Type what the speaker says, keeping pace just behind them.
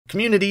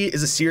Community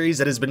is a series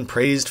that has been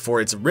praised for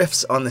its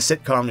riffs on the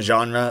sitcom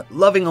genre,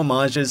 loving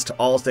homages to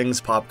all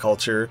things pop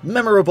culture,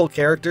 memorable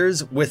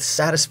characters with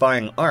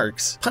satisfying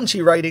arcs,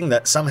 punchy writing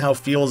that somehow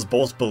feels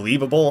both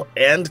believable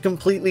and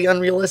completely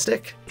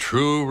unrealistic.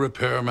 True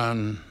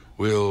repairman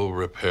will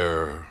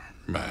repair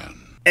man.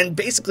 And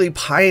basically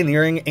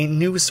pioneering a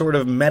new sort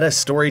of meta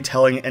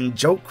storytelling and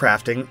joke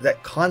crafting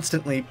that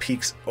constantly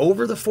peeks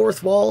over the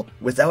fourth wall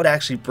without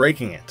actually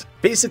breaking it.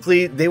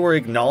 Basically, they were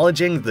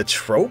acknowledging the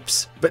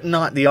tropes, but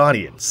not the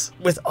audience.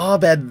 With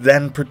Abed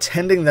then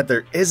pretending that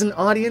there is an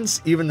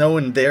audience, even though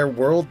in their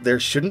world there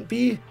shouldn't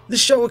be, the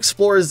show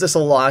explores this a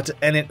lot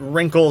and it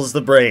wrinkles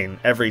the brain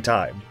every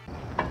time.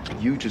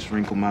 You just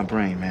wrinkled my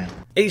brain, man.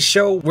 A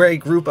show where a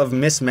group of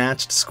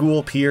mismatched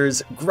school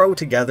peers grow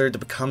together to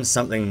become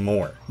something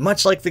more.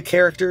 Much like the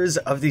characters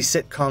of the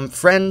sitcom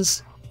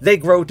Friends, they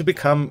grow to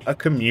become a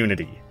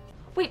community.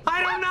 Wait,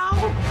 I don't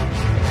know!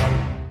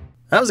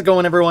 How's it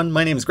going, everyone?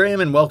 My name is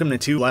Graham and welcome to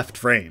 2 Left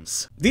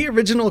Frames. The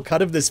original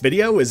cut of this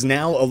video is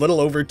now a little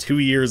over 2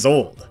 years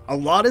old. A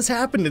lot has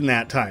happened in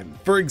that time.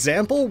 For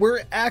example,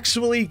 we're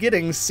actually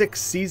getting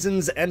 6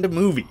 seasons and a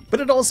movie, but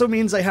it also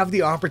means I have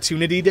the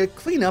opportunity to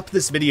clean up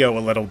this video a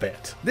little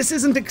bit. This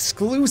isn't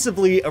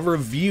exclusively a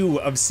review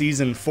of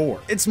season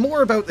 4. It's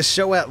more about the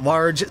show at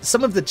large,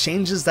 some of the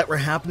changes that were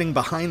happening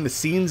behind the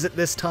scenes at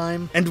this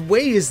time, and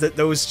ways that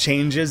those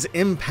changes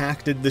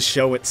impacted the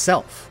show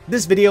itself.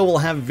 This video will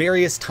have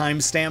various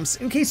timestamps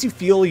in case you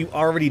feel you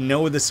already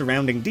know the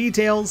surrounding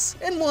details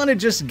and want to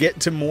just get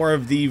to more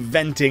of the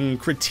venting,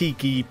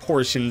 critiquey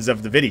portions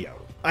of the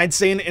video. I'd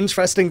say an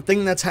interesting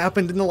thing that's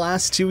happened in the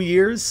last 2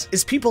 years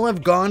is people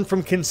have gone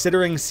from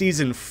considering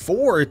season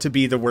 4 to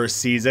be the worst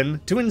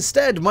season to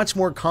instead much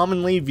more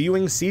commonly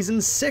viewing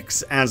season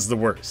 6 as the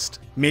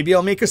worst. Maybe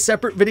I'll make a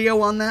separate video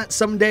on that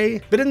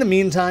someday, but in the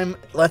meantime,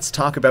 let's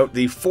talk about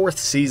the 4th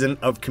season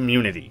of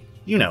Community.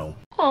 You know.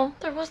 Oh,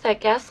 there was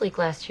that gas leak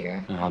last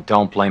year. Oh,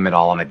 don't blame it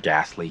all on the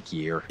gas leak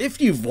year. If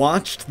you've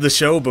watched the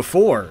show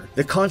before,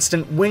 the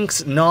constant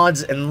winks,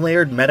 nods, and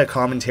layered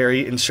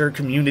meta-commentary ensure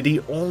Community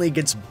only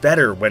gets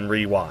better when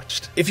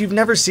rewatched. If you've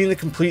never seen the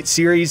complete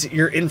series,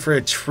 you're in for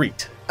a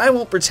treat. I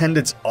won't pretend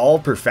it's all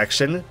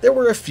perfection. There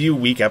were a few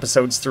weak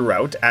episodes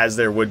throughout, as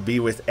there would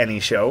be with any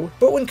show,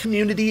 but when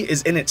Community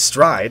is in its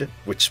stride,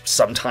 which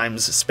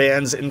sometimes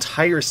spans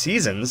entire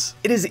seasons,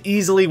 it is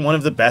easily one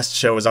of the best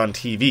shows on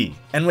TV.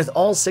 And with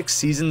all 6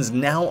 seasons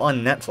now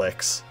on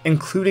Netflix,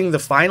 including the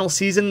final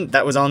season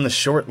that was on the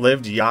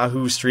short-lived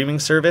Yahoo streaming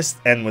service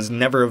and was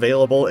never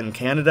available in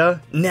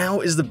Canada,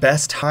 now is the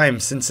best time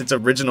since its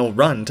original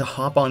run to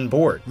hop on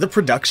board. The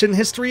production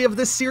history of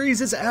this series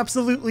is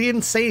absolutely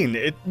insane.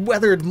 It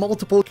weathered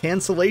multiple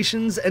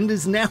cancellations and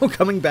is now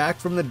coming back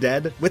from the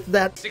dead with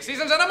that 6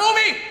 seasons and a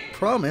movie!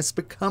 promise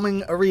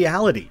becoming a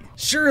reality.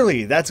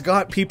 Surely that's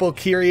got people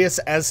curious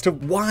as to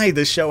why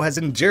the show has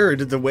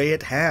endured the way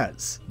it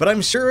has. But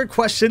I'm sure a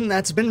question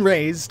that's been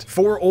raised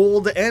for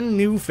old and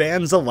new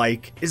fans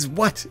alike is,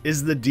 what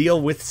is the deal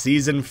with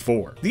season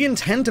 4? The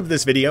intent of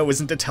this video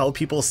isn't to tell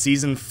people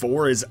season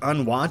 4 is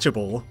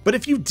unwatchable, but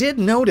if you did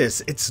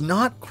notice it's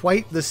not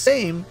quite the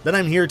same, then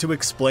I'm here to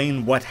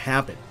explain what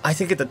happened. I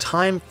think at the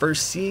time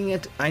first seeing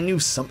it, I knew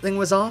something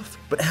was off,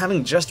 but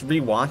having just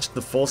rewatched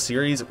the full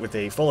series with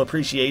a full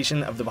appreciation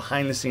of the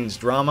behind-the-scenes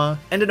drama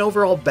and an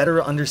overall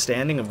better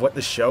understanding of what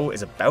the show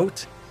is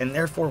about, and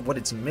therefore what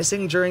it's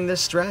missing during this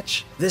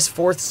stretch, this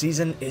 4th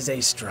season is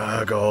a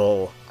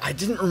struggle. I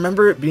didn't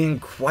remember it being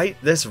quite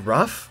this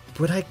rough,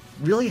 but I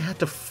really had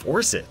to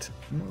force it.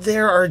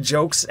 There are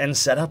jokes and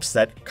setups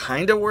that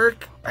kinda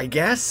work, I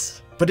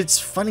guess, but it's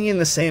funny in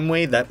the same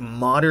way that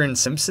modern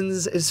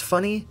Simpsons is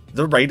funny.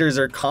 The writers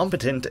are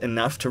competent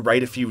enough to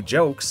write a few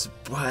jokes,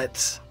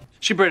 but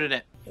She Brited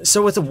it.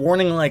 so with a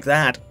warning like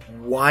that,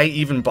 why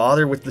even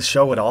bother with the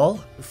show at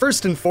all?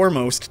 First and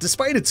foremost,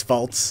 despite its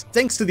faults,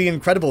 thanks to the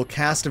incredible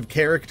cast of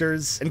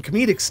characters and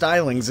comedic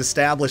stylings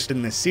established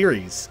in this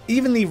series,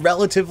 even the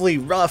relatively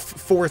rough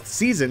 4th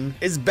season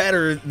is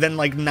better than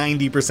like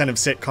 90% of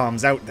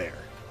sitcoms out there.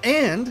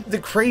 And the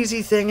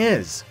crazy thing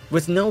is,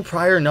 with no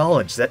prior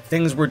knowledge that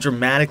things were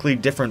dramatically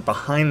different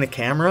behind the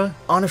camera,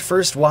 on a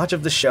first watch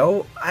of the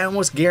show, I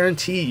almost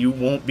guarantee you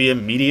won't be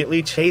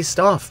immediately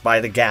chased off by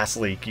the gas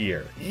leak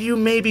year. You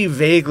may be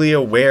vaguely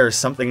aware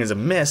something is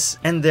amiss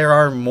and there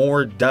are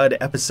more dud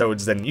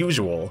episodes than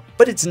usual,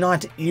 but it's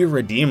not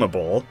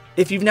irredeemable.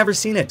 If you've never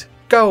seen it,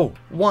 go,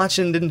 watch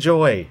and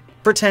enjoy.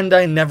 Pretend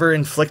I never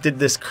inflicted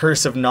this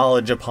curse of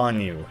knowledge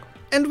upon you.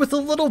 And with a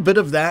little bit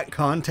of that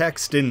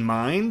context in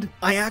mind,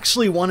 I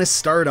actually want to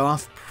start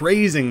off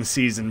praising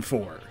season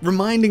 4,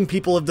 reminding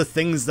people of the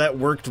things that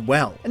worked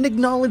well, and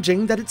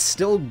acknowledging that it's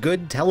still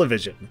good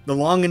television. The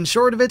long and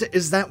short of it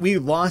is that we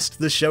lost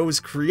the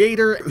show's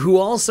creator, who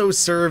also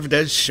served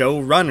as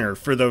showrunner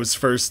for those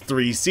first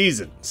 3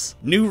 seasons.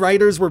 New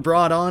writers were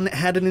brought on,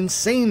 had an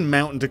insane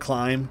mountain to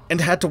climb,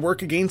 and had to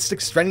work against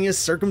extraneous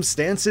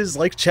circumstances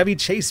like Chevy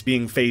Chase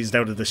being phased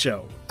out of the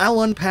show.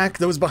 I'll unpack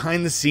those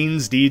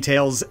behind-the-scenes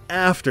details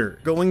after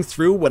going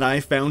through what I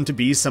found to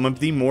be some of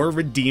the more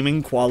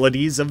redeeming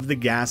qualities of the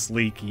gas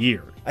leak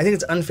year. I think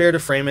it's unfair to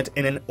frame it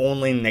in an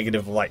only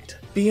negative light,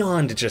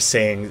 beyond just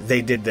saying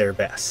they did their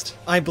best.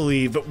 I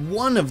believe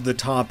one of the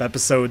top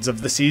episodes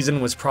of the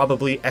season was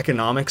probably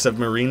Economics of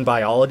Marine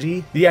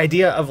Biology. The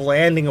idea of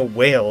landing a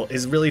whale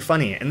is really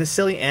funny, and the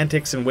silly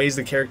antics and ways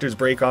the characters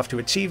break off to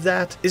achieve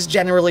that is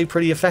generally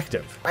pretty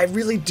effective. I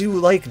really do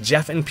like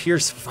Jeff and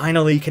Pierce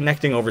finally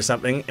connecting over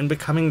something and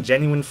becoming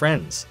genuine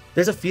friends.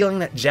 There's a feeling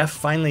that Jeff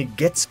finally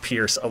gets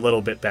Pierce a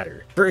little bit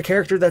better. For a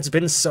character that's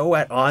been so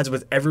at odds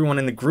with everyone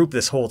in the group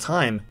this whole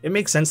time, it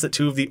makes sense that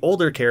two of the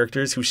older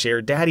characters who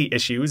share daddy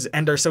issues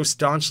and are so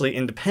staunchly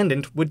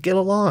independent would get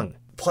along.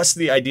 Plus,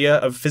 the idea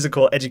of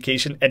physical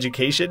education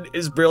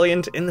is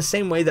brilliant in the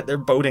same way that their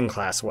boating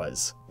class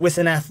was, with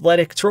an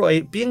athletic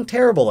Troy being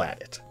terrible at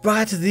it.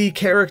 But the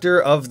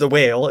character of the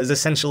whale is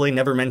essentially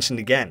never mentioned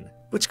again,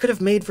 which could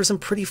have made for some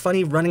pretty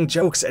funny running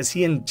jokes as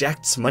he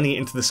injects money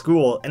into the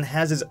school and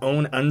has his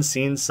own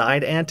unseen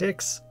side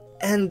antics.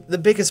 And the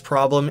biggest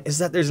problem is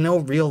that there's no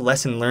real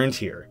lesson learned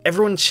here.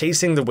 Everyone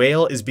chasing the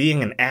whale is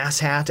being an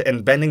asshat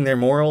and bending their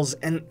morals,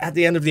 and at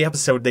the end of the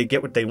episode they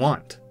get what they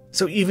want.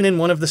 So even in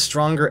one of the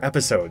stronger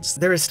episodes,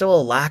 there is still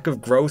a lack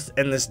of growth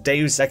and this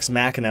deus ex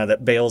machina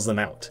that bails them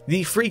out.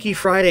 The Freaky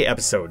Friday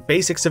episode,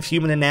 Basics of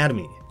Human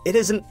Anatomy. It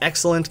is an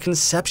excellent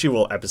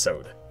conceptual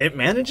episode. It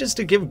manages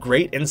to give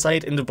great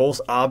insight into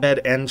both Abed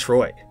and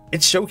Troy.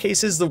 It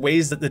showcases the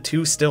ways that the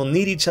two still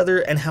need each other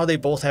and how they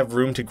both have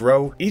room to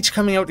grow, each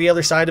coming out the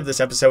other side of this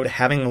episode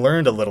having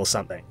learned a little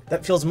something.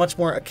 That feels much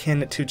more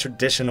akin to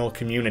traditional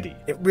Community.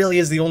 It really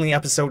is the only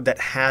episode that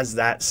has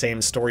that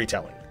same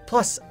storytelling.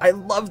 Plus, I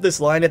love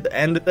this line at the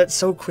end that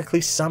so quickly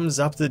sums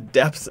up the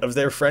depth of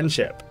their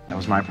friendship. That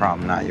was my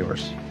problem, not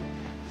yours.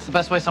 It's the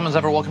best way someone's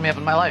ever woken me up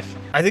in my life.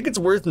 I think it's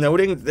worth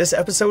noting this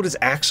episode is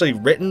actually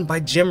written by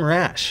Jim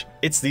Rash.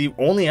 It's the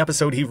only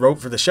episode he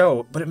wrote for the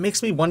show, but it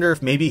makes me wonder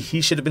if maybe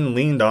he should have been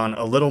leaned on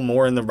a little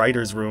more in the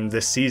writer's room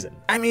this season.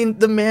 I mean,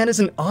 the man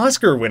is an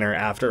Oscar winner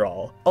after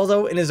all.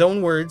 Although, in his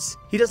own words,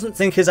 he doesn't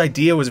think his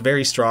idea was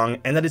very strong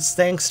and that it's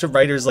thanks to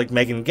writers like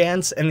Megan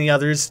Gantz and the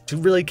others to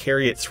really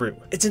carry it through.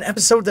 It's an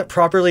episode that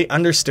properly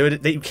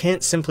understood that you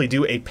can't simply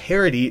do a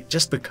parody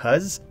just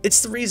because.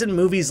 It's the reason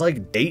movies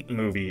like Date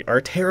Movie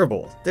are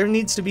terrible. There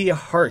needs to be a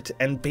heart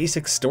and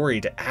basic story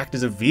to act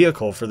as a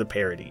vehicle for the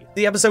parody.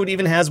 The episode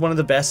even has one of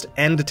the best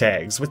end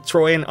tags, with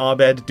Troy and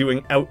Abed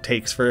doing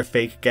outtakes for a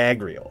fake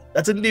gag reel.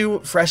 That's a new,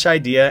 fresh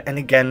idea, and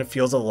again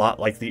feels a lot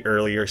like the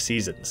earlier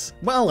seasons.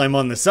 While I'm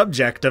on the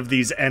subject of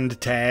these end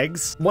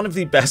tags, one of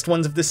the best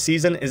ones of this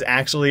season is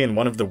actually in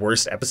one of the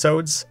worst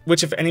episodes,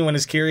 which if anyone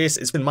is curious,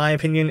 in my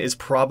opinion, is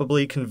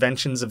probably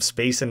Conventions of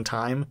Space and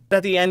Time. But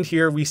at the end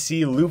here, we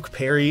see Luke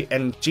Perry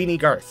and Jeannie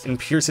Garth in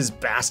Pierce's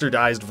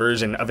bastardized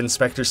version of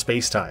Inspector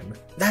Spacetime.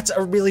 That's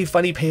a really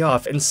funny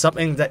payoff and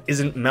something that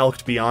isn't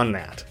milked beyond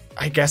that.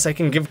 I guess I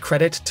can give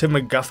credit to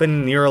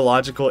MacGuffin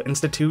Neurological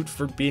Institute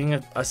for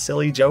being a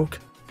silly joke.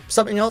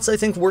 Something else I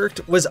think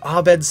worked was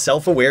Abed's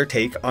self-aware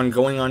take on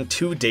going on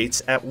 2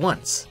 dates at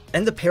once.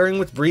 And the pairing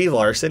with Brie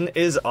Larson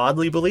is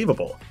oddly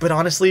believable. But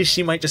honestly,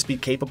 she might just be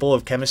capable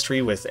of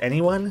chemistry with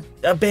anyone.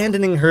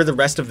 Abandoning her the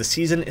rest of the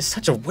season is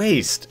such a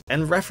waste,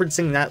 and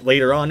referencing that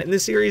later on in the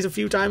series a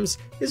few times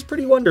is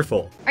pretty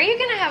wonderful. Are you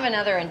gonna have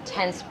another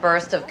intense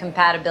burst of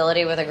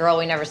compatibility with a girl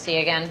we never see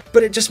again?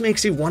 But it just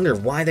makes you wonder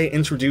why they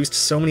introduced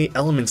so many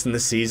elements in the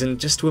season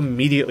just to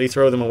immediately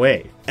throw them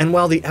away. And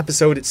while the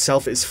episode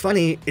itself is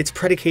funny, it's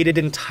predicated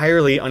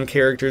entirely on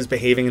characters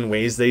behaving in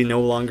ways they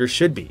no longer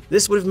should be.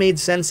 This would have made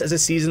sense as a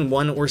Season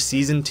 1 or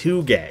Season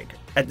 2 gag.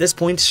 At this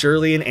point,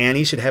 Shirley and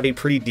Annie should have a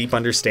pretty deep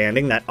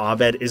understanding that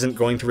Abed isn't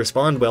going to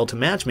respond well to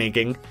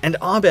matchmaking, and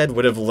Abed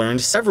would have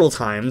learned several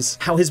times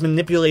how his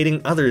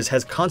manipulating others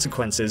has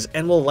consequences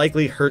and will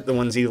likely hurt the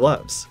ones he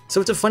loves.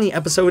 So it's a funny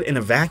episode in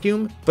a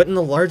vacuum, but in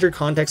the larger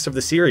context of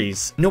the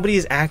series, nobody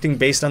is acting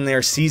based on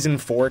their Season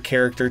 4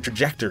 character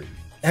trajectory.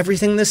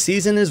 Everything this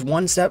season is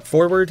 1 step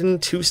forward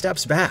and 2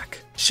 steps back.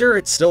 Sure,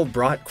 it still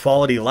brought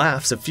quality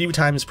laughs a few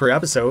times per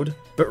episode,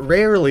 but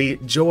rarely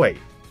joy.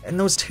 And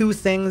those two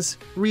things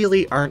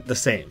really aren't the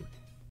same.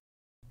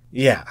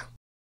 Yeah.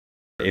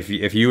 If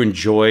you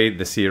enjoy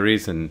the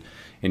series and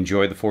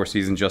enjoy the 4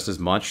 seasons just as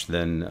much,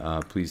 then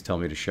please tell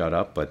me to shut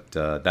up. But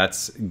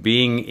that's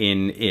being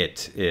in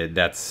it.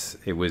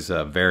 It was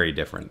a very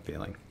different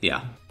feeling.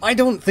 Yeah. I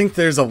don't think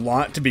there's a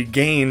lot to be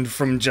gained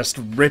from just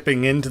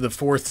ripping into the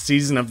 4th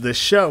season of this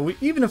show,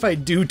 even if I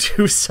do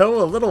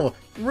so a little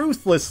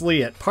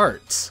ruthlessly at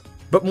parts.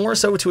 But more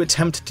so to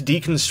attempt to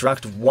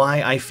deconstruct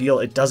why I feel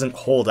it doesn't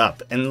hold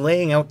up, and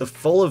laying out the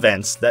full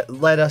events that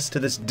led us to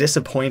this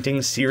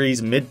disappointing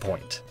series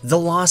midpoint. The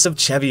loss of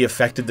Chevy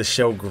affected the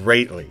show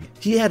greatly.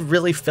 He had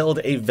really filled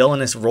a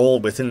villainous role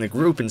within the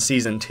group in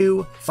Season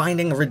 2,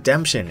 finding a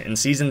redemption in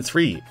Season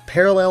 3,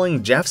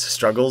 paralleling Jeff's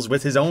struggles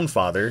with his own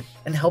father,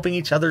 and helping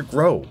each other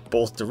grow,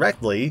 both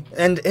directly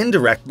and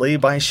indirectly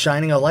by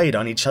shining a light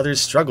on each other's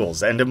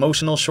struggles and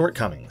emotional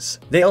shortcomings.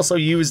 They also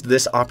used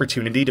this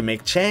opportunity to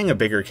make Chang a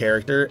bigger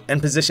character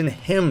and position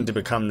him to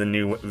become the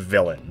new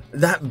villain.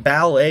 That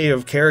ballet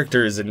of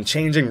characters and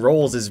changing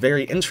roles is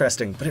very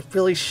interesting, but it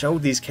really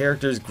showed these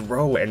characters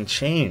grow and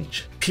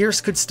change.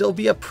 Pierce could still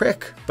be a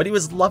prick, but he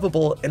was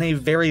lovable in a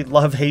very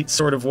love-hate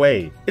sort of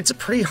way. It's a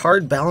pretty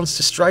hard balance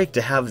to strike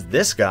to have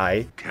this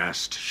guy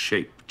Cast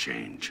shape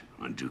change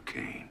on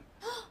Duquesne.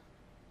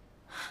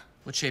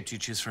 What shape do you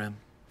choose for him?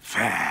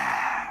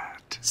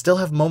 Fat. still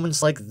have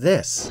moments like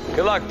this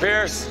Good luck,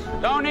 Pierce.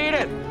 Don't need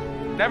it.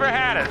 Never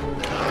had it.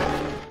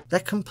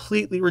 that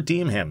completely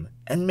redeem him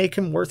and make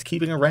him worth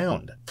keeping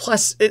around.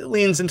 Plus, it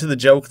leans into the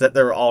joke that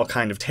they're all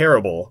kind of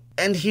terrible,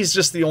 and he's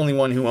just the only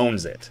one who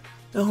owns it.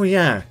 Oh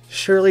yeah,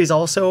 Shirley's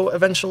also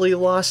eventually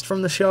lost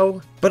from the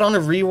show, but on a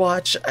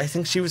rewatch, I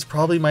think she was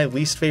probably my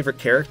least favorite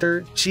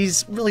character.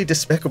 She's really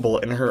despicable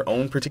in her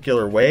own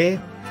particular way.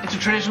 It's a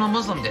traditional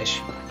Muslim dish.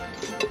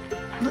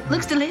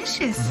 Looks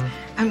delicious.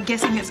 I'm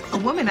guessing as a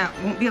woman, I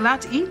won't be allowed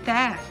to eat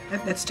that.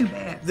 That's too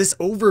bad. This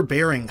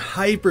overbearing,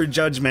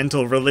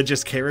 hyper-judgmental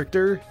religious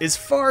character is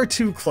far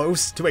too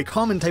close to a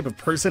common type of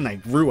person I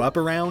grew up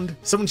around,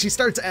 so when she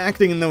starts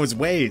acting in those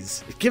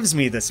ways, it gives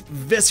me this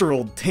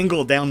visceral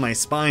tingle down my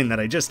spine that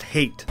I just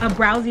hate.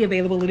 Browse the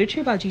available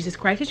literature about Jesus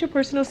Christ as your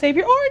personal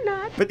savior or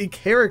not. But the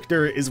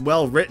character is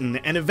well written,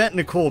 and Yvette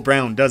Nicole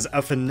Brown does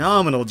a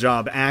phenomenal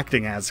job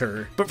acting as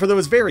her, but for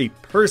those very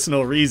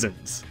personal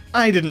reasons.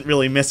 I didn't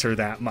really miss her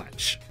that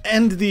much.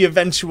 And the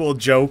eventual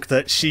joke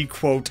that she,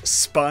 quote,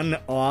 spun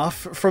off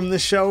from the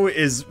show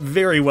is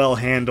very well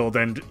handled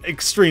and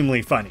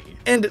extremely funny.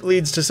 And it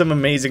leads to some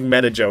amazing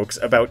meta jokes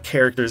about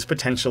characters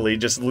potentially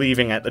just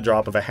leaving at the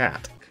drop of a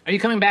hat. Are you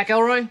coming back,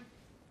 Elroy?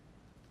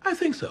 I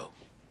think so.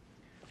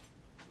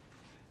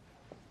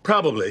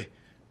 Probably.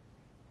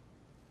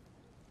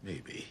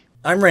 Maybe.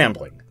 I'm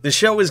rambling. The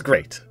show is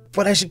great,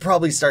 but I should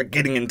probably start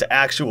getting into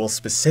actual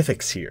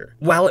specifics here.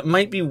 While it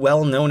might be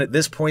well known at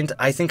this point,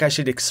 I think I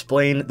should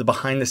explain the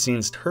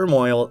behind-the-scenes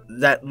turmoil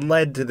that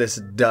led to this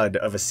dud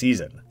of a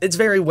season. It's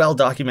very well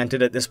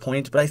documented at this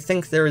point, but I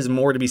think there is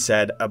more to be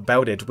said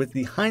about it with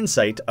the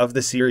hindsight of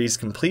the series'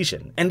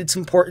 completion, and it's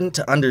important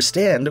to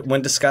understand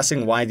when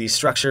discussing why the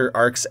structure,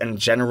 arcs, and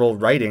general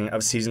writing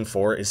of Season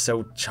 4 is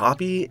so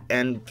choppy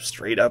and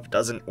straight up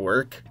doesn't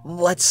work.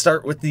 Let's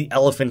start with the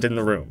elephant in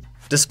the room.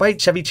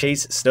 Despite Chevy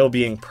Chase still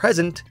being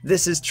present,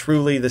 this is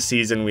truly the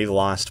season we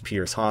lost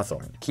Pierce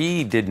Hawthorne.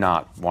 He did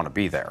not want to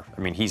be there. I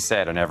mean, he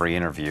said in every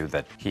interview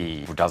that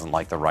he doesn't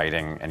like the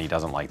writing and he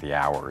doesn't like the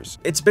hours.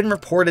 It's been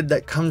reported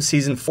that come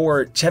Season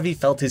 4, Chevy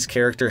felt his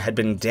character had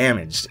been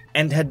damaged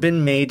and had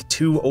been made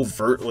too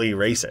overtly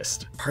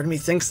racist. Part of me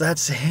thinks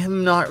that's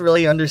him not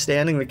really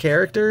understanding the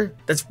character.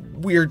 That's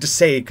weird to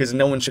say because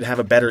no one should have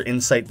a better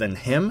insight than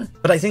him,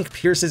 but I think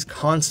Pierce's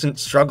constant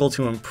struggle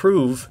to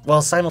improve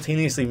while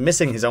simultaneously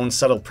missing his own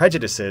subtle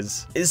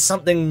prejudices is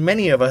something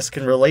many of us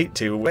can relate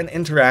to when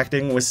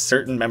interacting with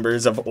certain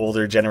members of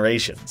older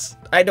generations.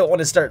 I don't want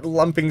to start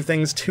lumping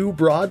things too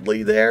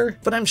broadly there,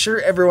 but I'm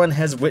sure everyone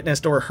has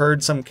witnessed or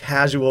heard some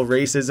casual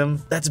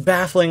racism that's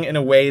baffling in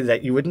a way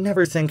that you would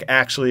never think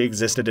actually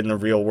existed in the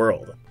real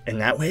world. In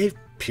that way,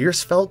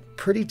 Pierce felt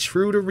pretty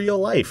true to real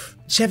life.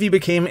 Chevy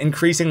became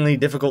increasingly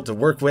difficult to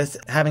work with,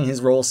 having his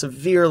role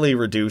severely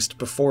reduced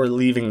before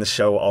leaving the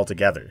show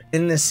altogether.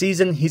 In this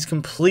season, he's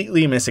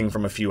completely missing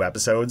from a few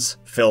episodes,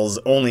 fills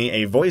only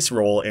a voice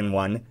role in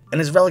one,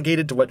 and is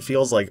relegated to what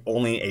feels like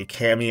only a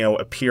cameo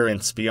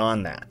appearance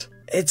beyond that.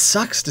 It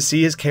sucks to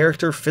see his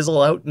character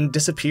fizzle out and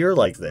disappear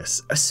like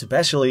this,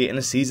 especially in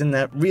a season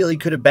that really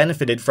could have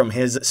benefited from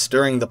his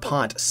stirring the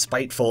pot,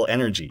 spiteful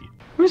energy.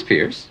 Where's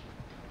Pierce?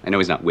 I know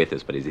he's not with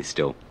us, but is he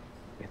still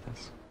with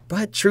us?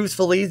 But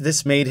truthfully,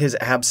 this made his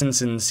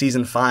absence in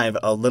Season 5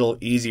 a little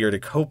easier to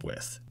cope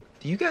with.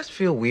 Do you guys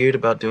feel weird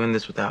about doing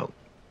this without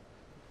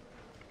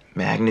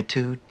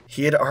magnitude?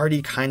 He had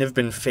already kind of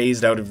been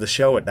phased out of the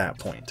show at that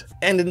point.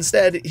 And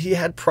instead, he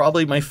had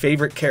probably my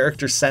favorite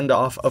character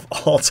send-off of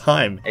all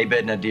time. Hey,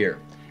 Bed Nadir,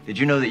 did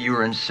you know that you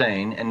were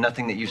insane and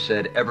nothing that you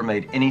said ever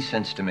made any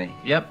sense to me?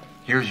 Yep.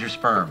 Here's your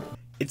sperm.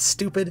 It's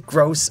stupid,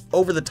 gross,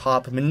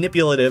 over-the-top,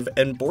 manipulative,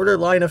 and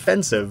borderline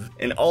offensive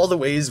in all the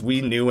ways we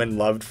knew and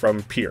loved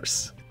from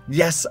Pierce.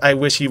 Yes, I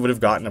wish he would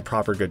have gotten a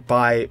proper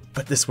goodbye,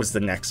 but this was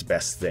the next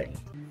best thing.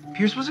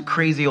 Pierce was a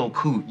crazy old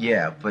coot,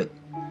 yeah, but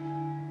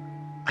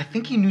I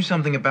think he knew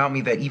something about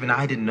me that even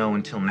I didn't know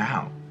until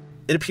now.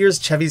 It appears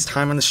Chevy's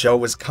time on the show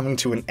was coming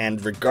to an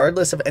end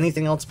regardless of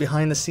anything else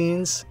behind the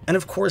scenes, and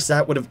of course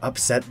that would have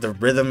upset the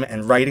rhythm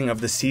and writing of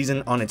the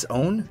season on its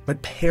own,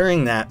 but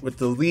pairing that with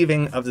the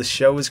leaving of the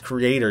show's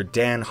creator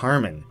Dan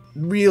Harmon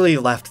really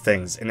left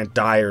things in a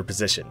dire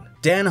position.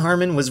 Dan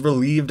Harmon was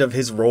relieved of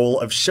his role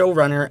of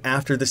showrunner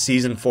after the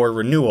Season 4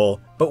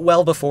 renewal, but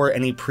well before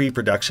any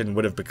pre-production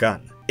would have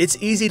begun. It's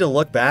easy to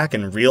look back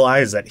and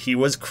realize that he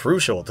was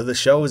crucial to the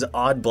show's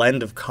odd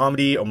blend of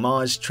comedy,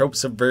 homage, trope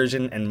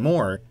subversion, and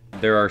more.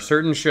 There are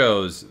certain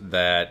shows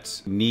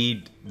that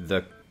need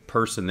the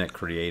person that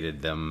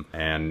created them,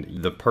 and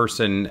the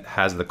person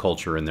has the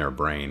culture in their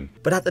brain.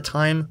 But at the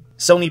time,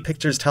 Sony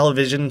Pictures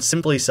Television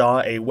simply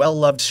saw a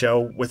well-loved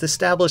show with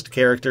established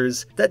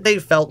characters that they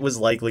felt was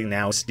likely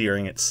now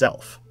steering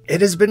itself.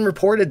 It has been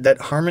reported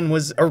that Harmon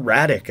was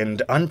erratic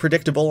and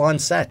unpredictable on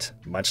set,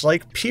 much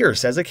like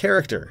Pierce as a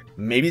character.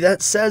 Maybe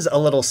that says a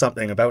little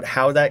something about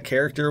how that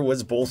character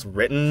was both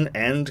written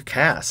and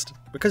cast,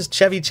 because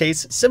Chevy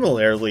Chase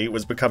similarly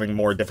was becoming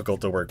more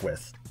difficult to work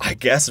with. I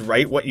guess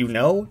write what you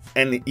know,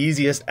 and the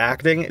easiest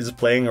acting is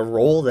playing a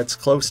role that's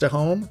close to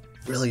home?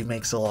 Really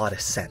makes a lot of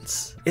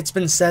sense. It's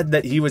been said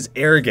that he was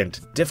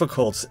arrogant,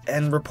 difficult,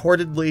 and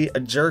reportedly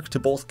a jerk to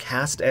both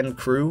cast and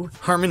crew.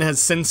 Harmon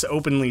has since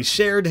openly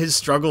shared his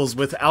struggles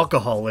with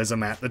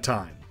alcoholism at the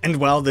time. And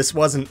while this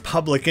wasn't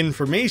public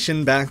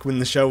information back when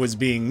the show was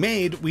being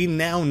made, we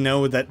now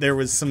know that there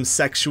was some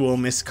sexual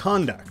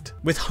misconduct,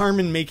 with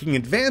Harmon making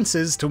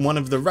advances to one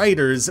of the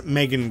writers,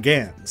 Megan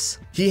Gans.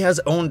 He has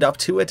owned up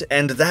to it,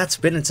 and that's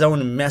been its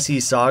own messy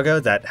saga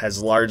that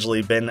has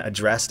largely been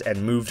addressed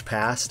and moved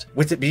past,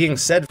 with it being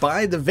said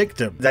by the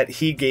victim that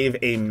he gave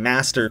a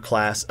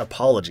masterclass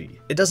apology.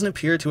 It doesn't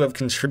appear to have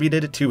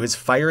contributed to his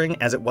firing,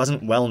 as it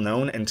wasn't well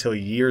known until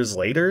years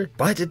later,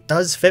 but it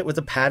does fit with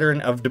a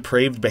pattern of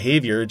depraved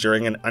behavior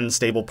during an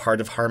unstable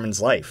part of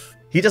Harmon's life.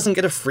 He doesn't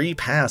get a free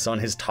pass on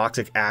his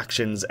toxic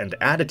actions and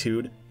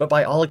attitude, but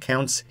by all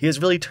accounts, he has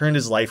really turned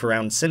his life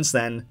around since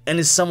then, and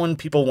is someone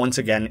people once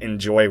again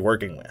enjoy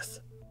working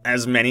with.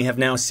 As many have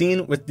now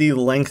seen with the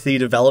lengthy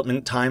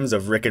development times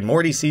of Rick and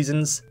Morty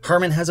seasons,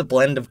 Harmon has a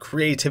blend of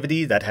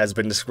creativity that has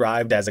been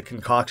described as a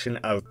concoction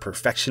of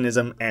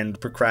perfectionism and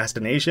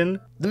procrastination.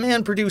 The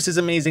man produces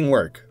amazing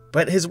work,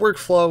 but his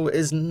workflow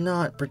is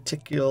not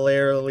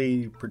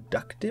particularly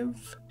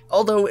productive.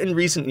 Although in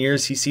recent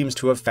years he seems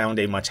to have found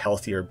a much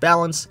healthier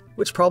balance,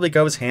 which probably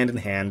goes hand in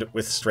hand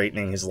with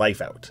straightening his life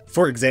out.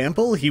 For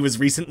example, he was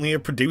recently a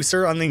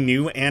producer on the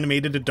new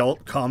animated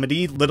adult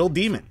comedy Little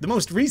Demon. The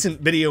most recent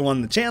video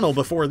on the channel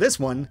before this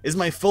one is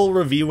my full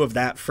review of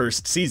that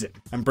first season.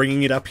 I'm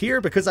bringing it up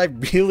here because I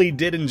really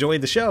did enjoy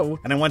the show,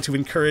 and I want to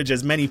encourage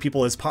as many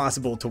people as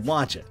possible to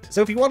watch it.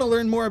 So if you want to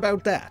learn more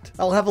about that,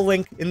 I'll have a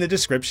link in the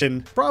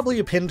description, probably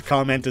a pinned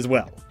comment as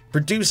well.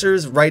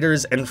 Producers,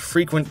 writers, and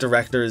frequent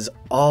directors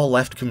all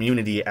left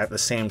Community at the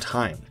same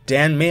time.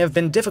 Dan may have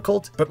been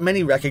difficult, but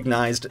many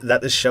recognized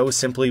that the show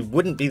simply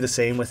wouldn't be the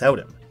same without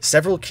him.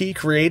 Several key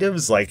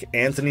creatives like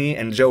Anthony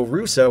and Joe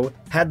Russo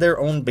had their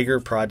own bigger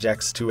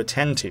projects to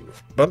attend to,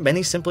 but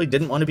many simply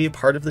didn't want to be a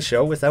part of the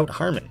show without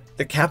Harmon.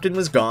 The captain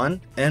was gone,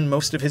 and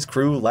most of his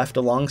crew left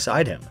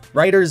alongside him.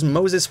 Writers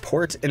Moses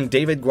Port and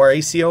David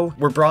Guarasio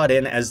were brought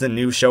in as the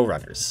new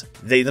showrunners.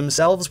 They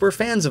themselves were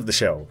fans of the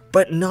show,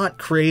 but not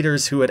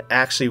creators who had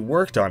actually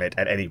worked on it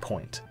at any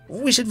point.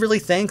 We should really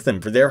thank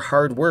them for their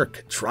hard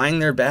work, trying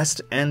their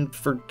best, and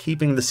for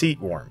keeping the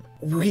seat warm.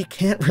 We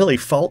can't really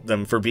fault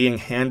them for being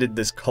handed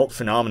this cult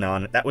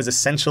phenomenon that was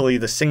essentially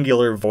the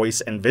singular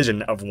voice and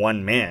vision of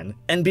one man,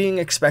 and being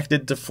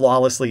expected to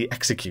flawlessly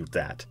execute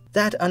that.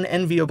 That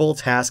unenviable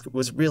task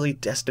was really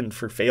destined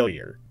for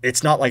failure.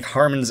 It's not like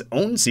Harmon's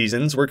own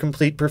seasons were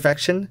complete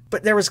perfection,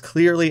 but there was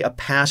clearly a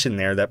passion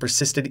there that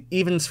persisted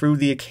even through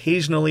the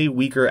occasionally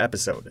weaker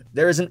episode.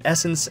 There is an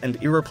essence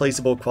and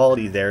irreplaceable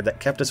quality there that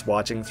kept us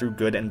watching through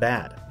good and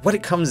bad. What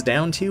it comes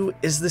down to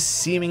is the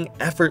seeming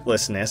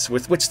effortlessness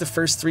with which the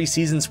first 3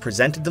 seasons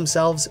presented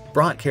themselves,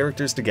 brought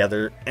characters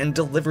together, and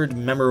delivered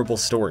memorable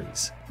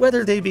stories,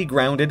 whether they be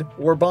grounded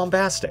or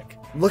bombastic.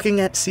 Looking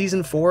at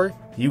season 4,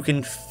 you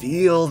can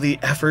feel the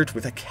effort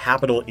with a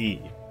capital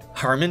E.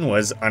 Harmon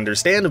was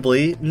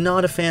understandably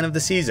not a fan of the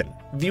season,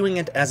 viewing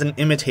it as an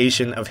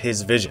imitation of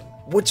his vision,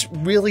 which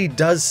really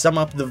does sum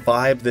up the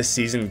vibe this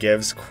season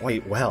gives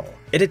quite well.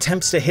 It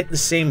attempts to hit the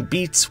same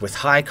beats with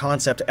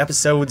high-concept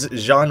episodes,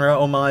 genre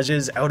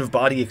homages,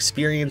 out-of-body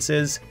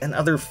experiences, and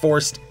other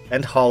forced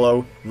and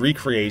hollow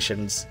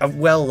recreations of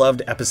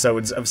well-loved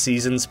episodes of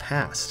seasons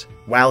past.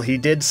 While he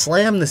did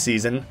slam the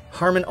season,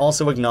 Harmon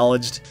also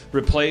acknowledged,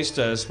 replaced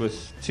us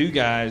with 2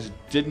 guys,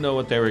 didn't know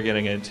what they were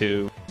getting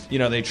into. You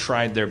know, they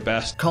tried their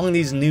best. Calling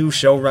these new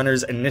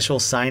showrunners' initial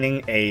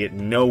signing a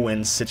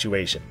no-win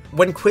situation.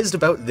 When quizzed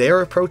about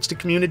their approach to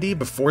Community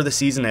before the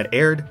season had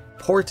aired,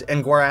 Port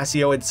and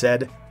Guarasio had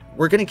said,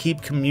 "We're gonna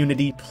keep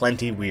Community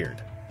plenty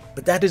weird."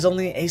 But that is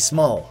only a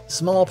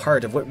small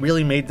part of what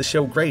really made the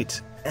show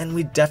great, and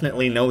we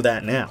definitely know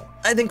that now.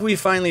 I think we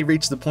finally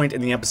reached the point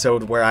in the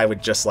episode where I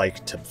would just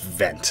like to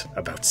vent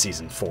about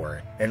Season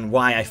 4, and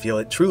why I feel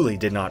it truly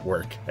did not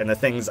work, and the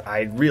things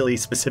I really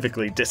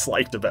specifically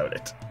disliked about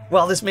it.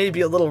 While this may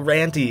be a little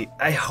ranty,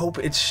 I hope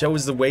it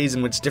shows the ways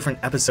in which different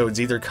episodes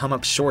either come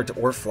up short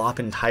or flop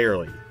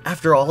entirely.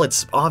 After all,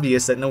 it's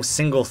obvious that no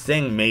single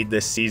thing made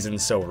this season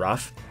so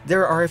rough.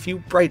 There are a few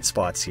bright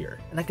spots here,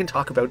 and I can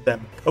talk about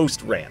them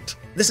post-rant.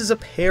 This is a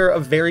pair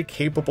of very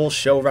capable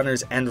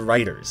showrunners and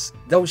writers.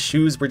 Those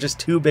shoes were just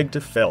too big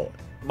to fill.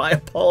 My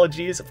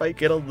apologies if I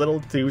get a little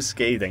too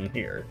scathing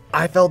here.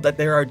 I felt that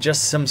there are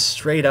just some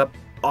straight up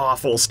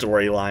awful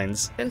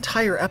storylines,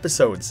 entire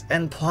episodes,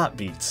 and plot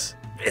beats.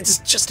 It's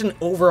just an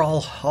overall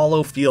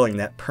hollow feeling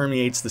that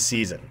permeates the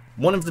season.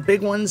 One of the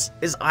big ones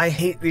is I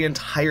hate the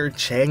entire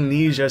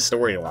Changnesia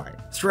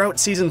storyline. Throughout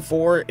Season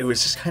 4, it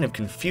was just kind of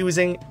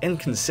confusing,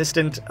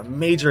 inconsistent, a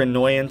major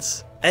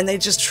annoyance. And they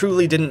just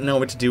truly didn't know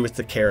what to do with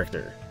the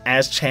character.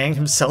 As Chang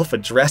himself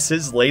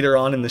addresses later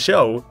on in the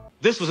show,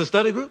 This was a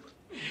study group?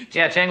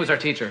 Yeah, Chang was our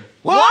teacher.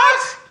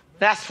 What?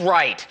 That's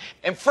right.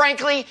 And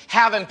frankly,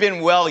 haven't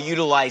been well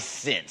utilized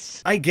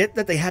since. I get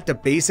that they had to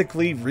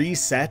basically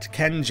reset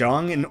Ken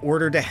Jeong in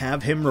order to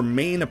have him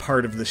remain a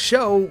part of the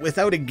show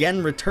without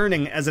again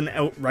returning as an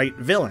outright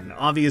villain.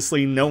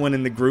 Obviously, no one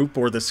in the group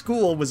or the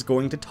school was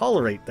going to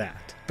tolerate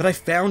that. But I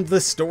found the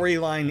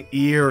storyline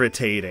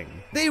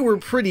irritating. They were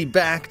pretty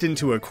backed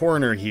into a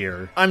corner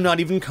here. I'm not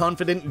even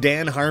confident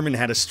Dan Harmon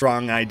had a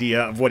strong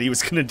idea of what he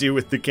was gonna do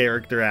with the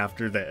character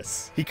after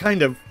this. He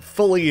kind of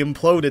fully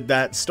imploded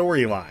that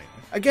storyline.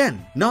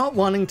 Again, not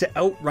wanting to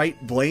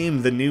outright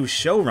blame the new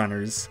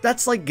showrunners,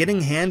 that's like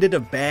getting handed a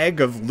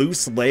bag of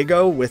loose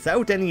Lego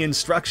without any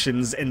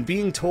instructions and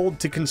being told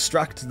to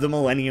construct the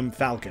Millennium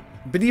Falcon.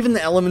 But even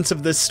the elements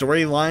of this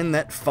storyline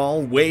that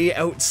fall way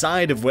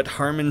outside of what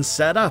Harmon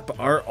set up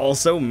are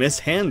also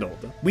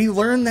mishandled. We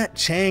learn that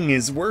Chang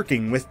is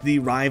working with the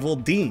rival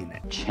dean.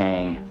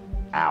 Chang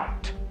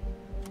out.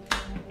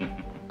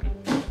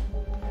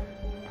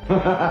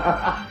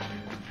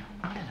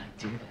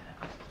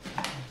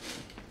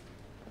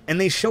 And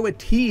they show a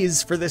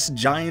tease for this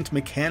giant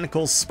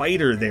mechanical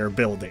spider they're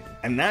building,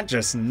 and that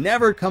just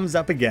never comes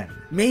up again.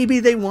 Maybe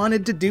they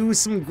wanted to do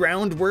some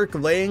groundwork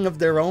laying of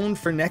their own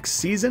for next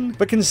season,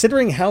 but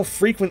considering how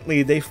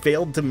frequently they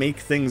failed to make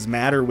things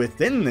matter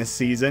within this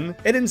season,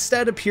 it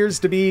instead appears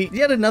to be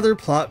yet another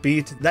plot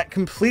beat that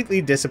completely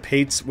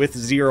dissipates with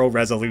zero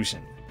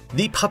resolution.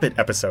 The puppet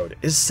episode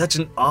is such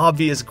an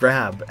obvious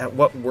grab at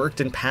what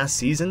worked in past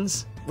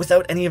seasons,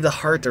 without any of the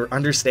heart or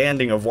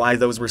understanding of why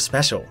those were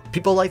special.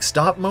 People like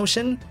stop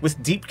motion,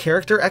 with deep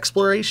character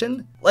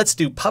exploration? Let's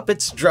do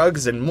puppets,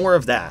 drugs, and more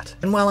of that.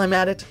 And while I'm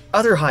at it,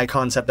 other high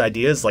concept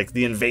ideas like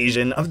the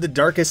invasion of the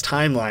darkest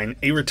timeline,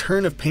 a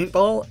return of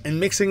paintball, and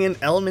mixing in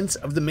elements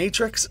of the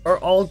Matrix are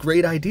all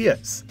great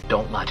ideas.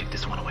 Don't logic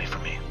this one away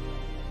from me.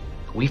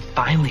 We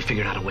finally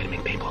figured out a way to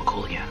make paintball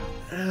cool again.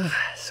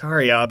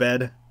 Sorry,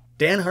 Abed.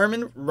 Dan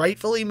Harmon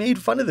rightfully made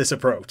fun of this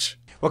approach.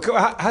 Well,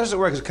 how does it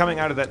work? Because coming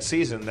out of that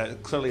season,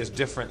 that clearly is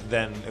different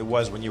than it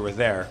was when you were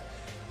there.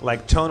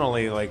 Like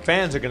tonally, like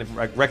fans are going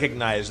to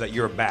recognize that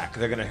you're back.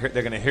 They're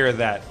going to hear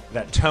that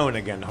tone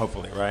again,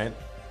 hopefully, right?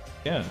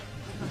 Yeah.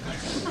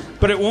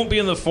 But it won't be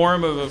in the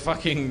form of a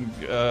fucking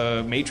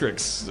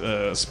Matrix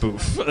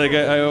spoof. Like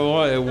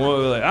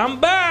like, I'm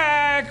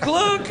back.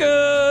 Look,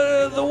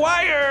 The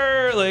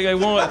Wire. Like I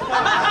won't.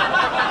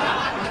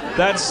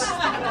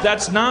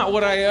 That's not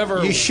what I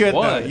ever. You should.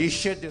 Was. Though. You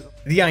should do.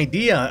 The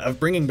idea of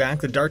bringing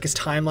back the darkest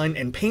timeline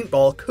and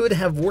paintball could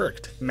have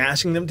worked.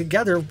 Mashing them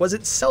together was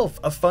itself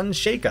a fun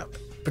shakeup.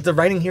 But the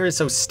writing here is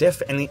so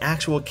stiff and the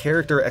actual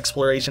character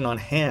exploration on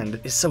hand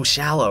is so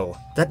shallow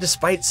that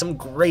despite some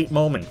great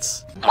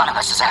moments. One of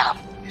us is out.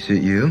 Is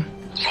it you?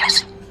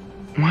 Yes.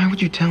 Why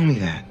would you tell me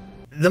that?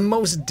 The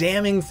most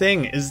damning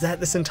thing is that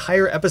this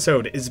entire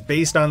episode is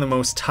based on the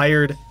most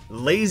tired,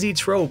 lazy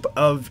trope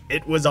of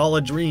 "it was all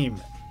a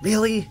dream."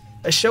 Really?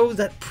 A show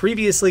that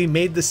previously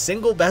made the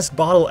single best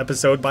bottle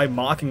episode by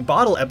mocking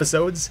bottle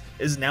episodes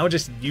is now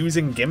just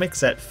using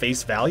gimmicks at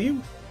face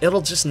value?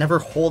 It'll just never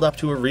hold up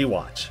to a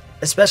rewatch,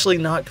 especially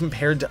not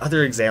compared to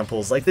other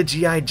examples like the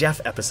G.I. Jeff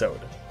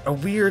episode. A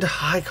weird,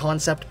 high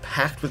concept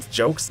packed with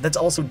jokes that's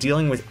also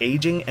dealing with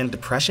aging and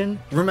depression.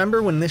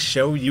 Remember when this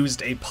show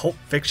used a Pulp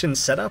Fiction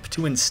setup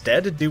to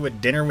instead do a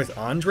Dinner with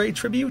Andre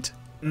tribute?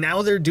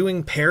 Now they're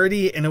doing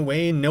parody in a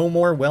way no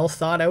more well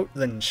thought out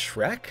than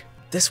Shrek?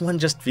 This one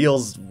just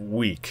feels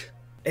weak.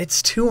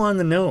 It's too on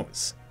the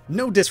nose.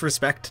 No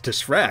disrespect to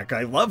Shrek,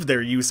 I love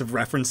their use of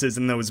references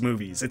in those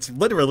movies. It's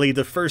literally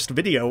the first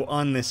video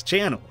on this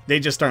channel. They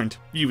just aren't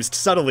used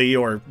subtly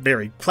or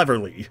very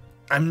cleverly.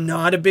 I'm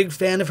not a big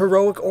fan of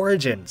heroic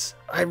origins.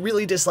 I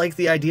really dislike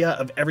the idea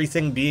of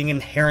everything being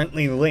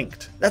inherently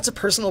linked. That's a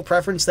personal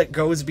preference that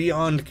goes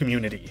beyond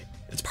Community.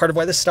 It's part of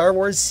why the Star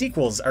Wars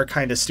sequels are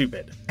kinda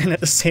stupid. And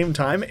at the same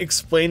time,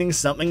 explaining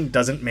something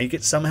doesn't make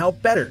it somehow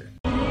better.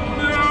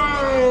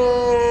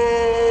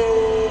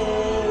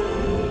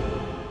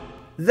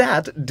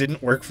 That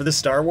didn't work for the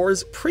Star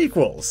Wars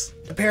prequels.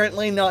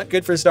 Apparently not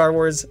good for Star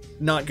Wars,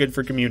 not good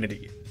for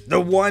Community.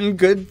 The one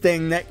good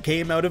thing that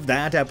came out of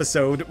that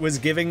episode was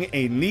giving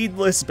a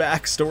needless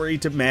backstory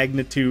to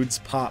Magnitude's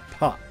Pop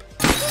Pop.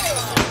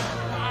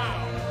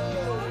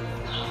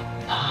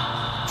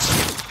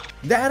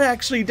 That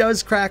actually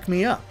does crack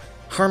me up.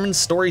 Harmon's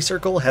story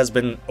circle has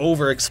been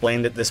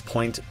over-explained at this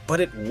point, but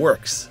it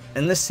works.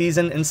 And this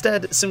season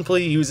instead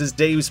simply uses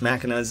Deus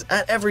Machinas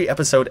at every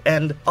episode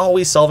end,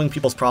 always solving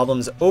people's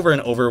problems over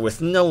and over with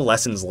no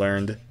lessons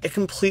learned. It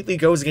completely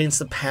goes against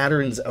the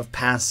patterns of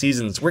past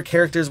seasons where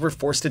characters were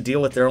forced to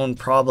deal with their own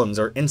problems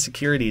or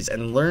insecurities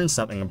and learn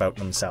something about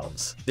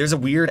themselves. There's a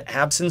weird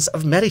absence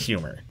of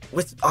meta-humor,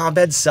 with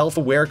Abed's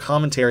self-aware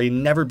commentary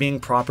never being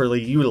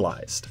properly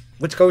utilized.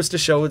 Which goes to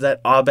show that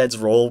Abed's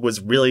role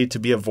was really to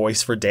be a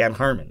voice for Dan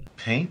Harmon.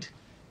 Paint?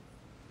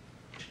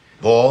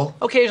 Ball?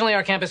 Occasionally,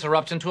 our campus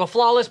erupts into a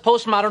flawless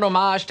postmodern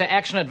homage to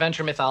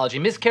action-adventure mythology,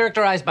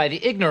 mischaracterized by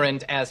the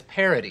ignorant as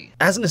parody.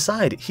 As an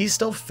aside, he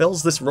still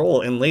fills this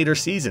role in later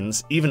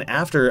seasons, even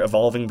after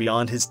evolving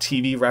beyond his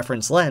TV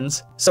reference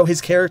lens, so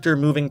his character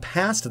moving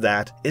past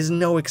that is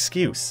no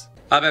excuse.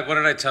 Abed, what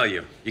did I tell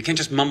you? You can't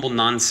just mumble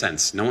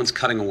nonsense. No one's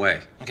cutting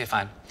away. Okay,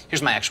 fine.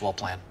 Here's my actual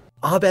plan.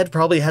 Abed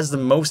probably has the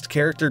most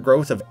character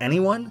growth of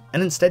anyone,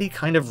 and instead he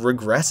kind of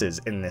regresses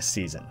in this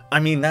season.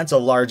 I mean, that's a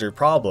larger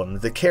problem.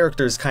 The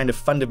characters kind of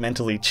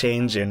fundamentally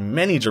change in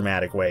many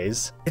dramatic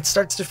ways. It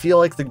starts to feel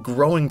like the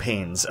growing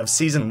pains of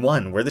season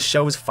 1, where the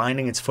show is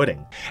finding its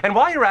footing. And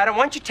while you're at it, why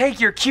don't you take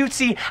your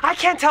cutesy, I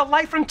can't tell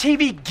life from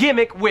TV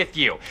gimmick with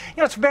you? You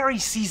know, it's very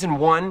season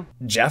 1.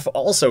 Jeff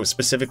also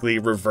specifically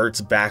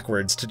reverts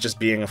backwards to just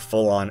being a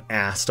full-on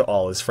ass to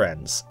all his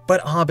friends.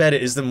 But Abed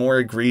is the more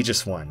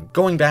egregious one,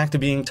 going back to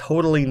being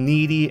totally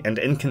needy and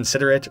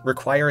inconsiderate,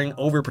 requiring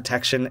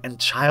overprotection and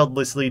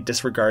childlessly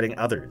disregarding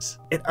others.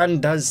 It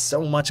undoes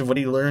so much of what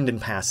he learned in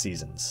past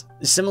seasons.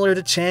 Similar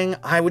to Chang,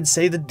 I would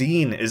say the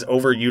Dean is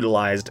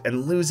overutilized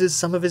and loses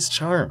some of his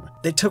charm.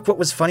 They took what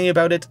was funny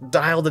about it,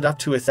 dialed it up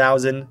to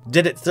 1,000,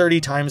 did it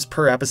 30 times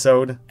per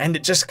episode, and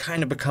it just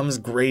kind of becomes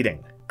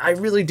grating. I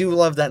really do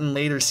love that in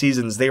later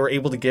seasons they were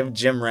able to give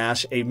Jim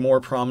Rash a more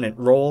prominent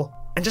role,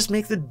 and just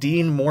make the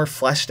Dean more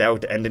fleshed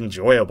out and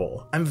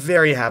enjoyable. I'm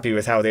very happy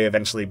with how they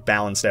eventually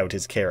balanced out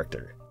his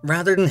character.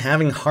 Rather than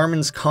having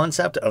Harmon's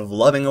concept of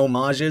loving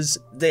homages,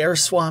 they are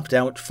swapped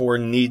out for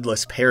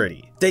needless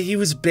parody. They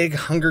use big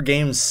Hunger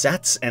Games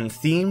sets and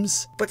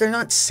themes, but they're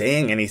not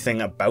saying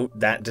anything about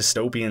that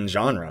dystopian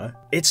genre.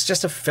 It's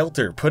just a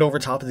filter put over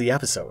top of the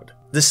episode.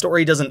 The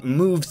story doesn't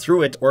move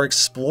through it or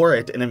explore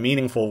it in a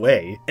meaningful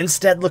way.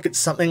 Instead, look at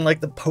something like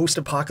the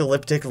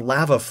post-apocalyptic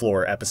Lava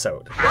Floor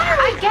episode. What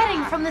are we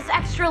getting from this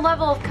extra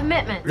level of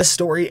commitment? The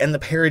story and the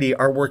parody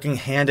are working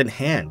hand in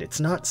hand. It's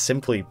not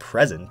simply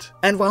present.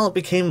 And while it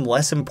became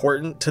less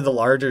important to the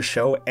larger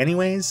show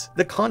anyways,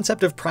 the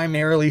concept of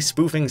primarily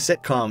spoofing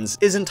sitcoms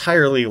is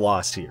entirely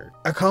lost here.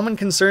 A common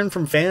concern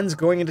from fans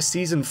going into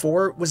season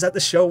 4 was that the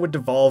show would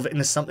devolve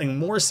into something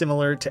more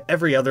similar to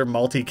every other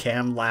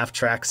multicam laugh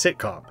track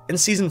sitcom. In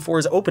season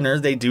 4's opener,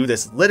 they do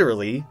this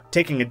literally.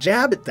 Taking a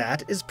jab at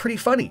that is pretty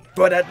funny,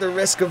 but at the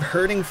risk of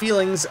hurting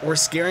feelings or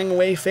scaring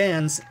away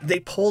fans, they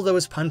pull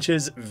those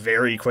punches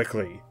very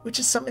quickly, which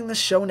is something the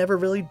show never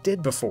really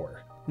did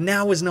before.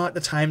 Now is not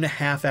the time to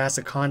half-ass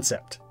a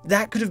concept.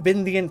 That could have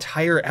been the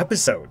entire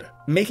episode.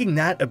 Making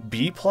that a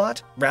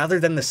B-plot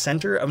rather than the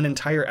center of an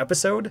entire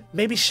episode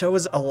maybe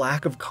shows a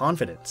lack of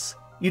confidence.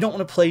 You don't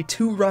want to play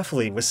too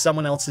roughly with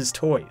someone else's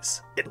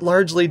toys. It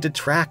largely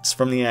detracts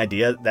from the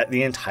idea that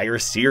the entire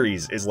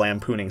series is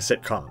lampooning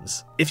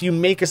sitcoms. If you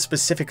make a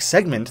specific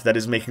segment that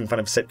is making fun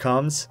of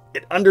sitcoms,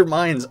 it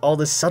undermines all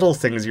the subtle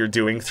things you're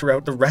doing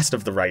throughout the rest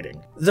of the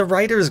writing. The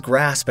writers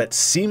grasp at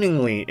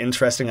seemingly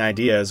interesting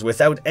ideas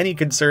without any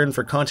concern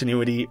for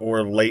continuity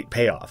or late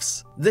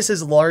payoffs. This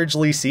is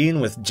largely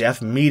seen with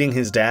Jeff meeting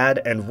his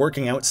dad and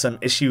working out some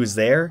issues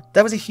there.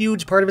 That was a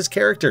huge part of his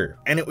character,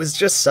 and it was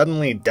just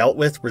suddenly dealt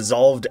with,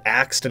 resolved,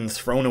 axed, and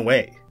thrown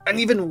away. An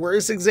even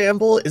worse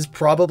example is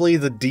probably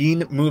the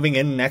Dean moving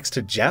in next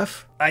to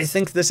Jeff. I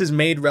think this is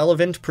made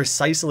relevant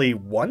precisely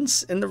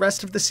once in the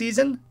rest of the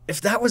season.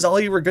 If that was all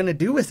you were going to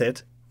do with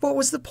it, what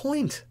was the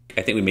point?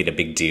 I think we made a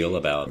big deal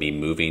about me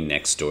moving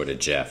next door to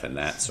Jeff, and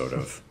that sort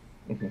of...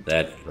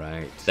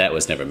 That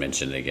was never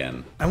mentioned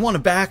again. I want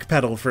to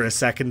backpedal for a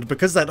second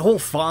because that whole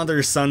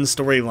father-son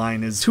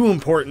storyline is too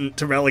important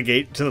to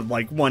relegate to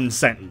like one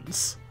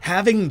sentence.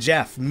 Having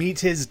Jeff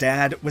meet his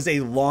dad was a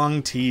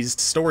long-teased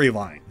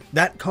storyline.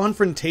 That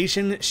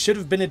confrontation should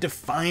have been a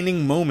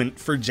defining moment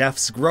for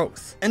Jeff's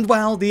growth. And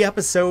while the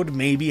episode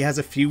maybe has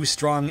a few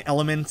strong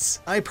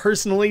elements, I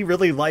personally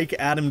really like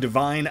Adam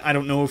Devine. I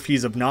don't know if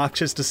he's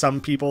obnoxious to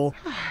some people.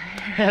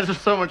 His are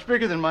so much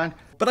bigger than mine.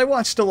 But I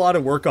watched a lot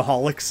of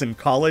Workaholics in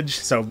college,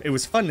 so it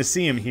was fun to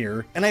see him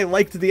here, and I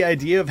liked the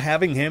idea of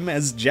having him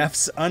as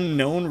Jeff's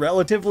unknown,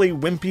 relatively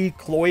wimpy,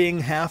 cloying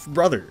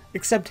half-brother.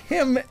 Except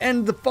him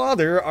and the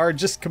father are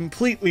just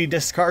completely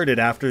discarded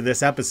after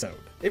this episode.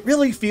 It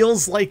really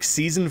feels like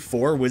season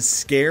 4 was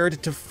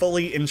scared to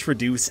fully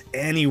introduce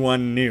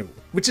anyone new,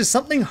 which is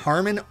something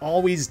Harmon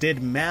always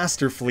did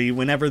masterfully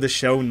whenever the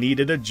show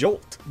needed a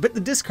jolt. But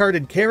the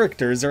discarded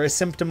characters are a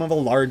symptom of a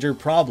larger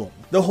problem.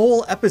 The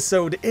whole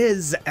episode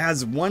is,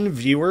 as one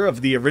viewer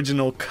of the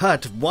original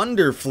cut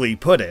wonderfully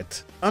put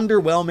it,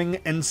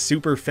 underwhelming and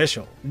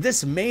superficial.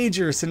 This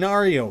major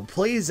scenario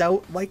plays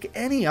out like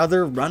any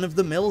other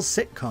run-of-the-mill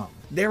sitcom.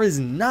 There is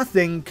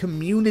nothing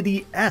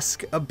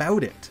community-esque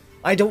about it.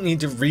 I don't need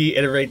to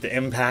reiterate the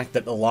impact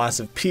that the loss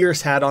of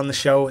Pierce had on the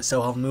show,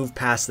 so I'll move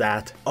past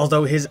that.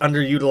 Although his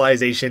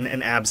underutilization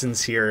and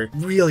absence here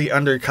really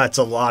undercuts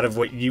a lot of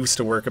what used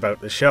to work about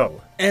the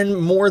show. And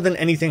more than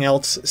anything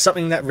else,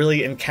 something that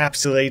really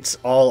encapsulates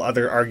all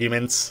other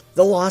arguments, the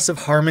The loss of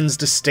Harmon's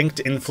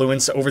distinct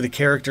influence over the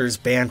characters'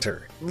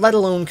 banter, let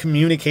alone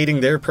communicating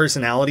their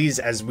personalities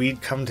as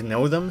we'd come to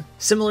know them,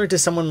 similar to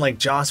someone like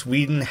Joss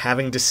Whedon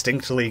having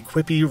distinctly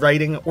quippy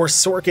writing, or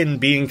Sorkin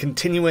being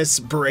continuous,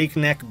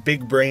 breakneck,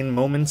 big brain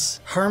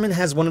moments, Harmon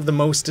has one of the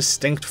most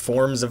distinct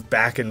forms of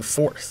back and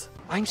forth.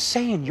 I'm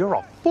saying you're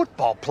a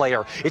football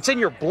player. It's in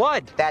your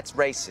blood. That's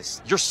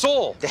racist. Your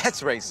soul.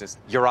 That's racist.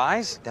 Your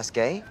eyes. That's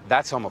gay.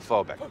 That's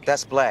homophobic.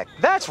 That's black.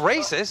 That's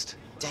racist.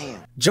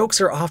 Damn.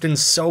 Jokes are often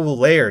so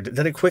layered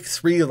that a quick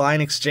 3-line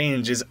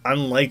exchange is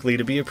unlikely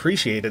to be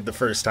appreciated the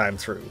first time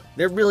through.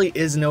 There really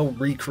is no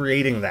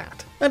recreating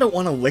that. I don't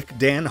want to lick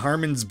Dan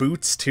Harmon's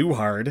boots too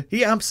hard.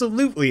 He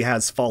absolutely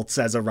has faults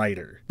as a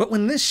writer. But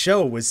when this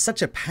show was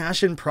such a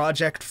passion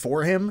project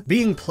for him,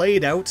 being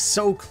played out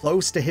so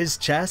close to his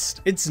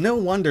chest, it's no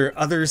wonder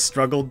others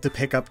struggled to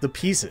pick up the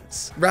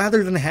pieces.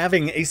 Rather than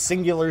having a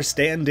singular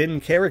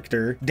stand-in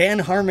character, Dan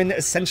Harmon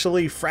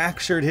essentially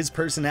fractured his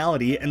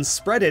personality and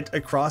spread it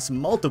across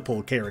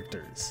multiple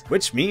characters,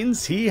 which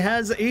means he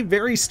has a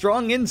very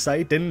strong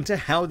insight into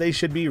how they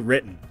should be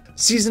written.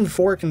 Season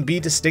 4 can be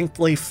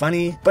distinctly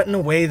funny, but in a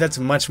way that's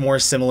much more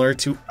similar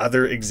to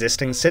other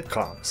existing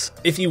sitcoms.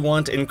 If you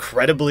want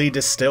incredibly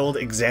distilled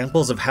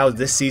examples of how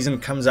this season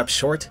comes up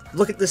short,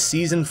 look at the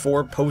Season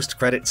 4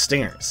 post-credit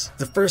stingers.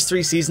 The first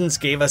 3 seasons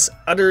gave us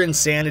utter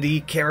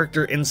insanity,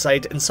 character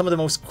insight, and some of the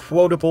most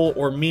quotable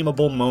or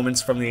memeable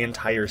moments from the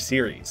entire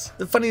series.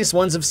 The funniest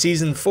ones of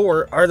Season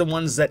 4 are the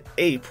ones that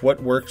ape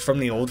what worked from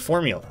the old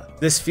formula.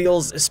 This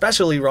feels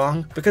especially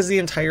wrong because the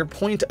entire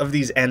point of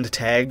these end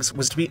tags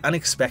was to be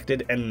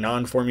unexpected and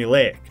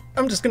non-formulaic.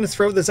 I'm just gonna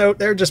throw this out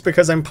there just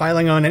because I'm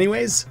piling on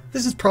anyways.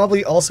 This is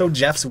probably also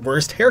Jeff's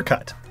worst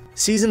haircut.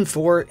 Season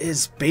 4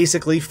 is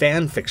basically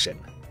fan fiction.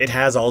 It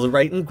has all the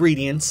right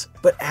ingredients,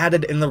 but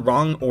added in the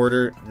wrong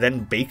order,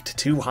 then baked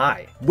too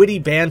high. Witty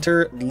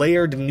banter,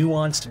 layered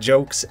nuanced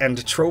jokes,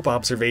 and trope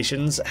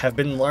observations have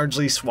been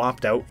largely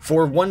swapped out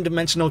for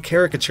one-dimensional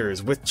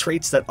caricatures with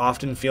traits that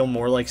often feel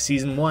more like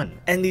Season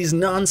 1, and these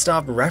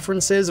non-stop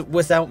references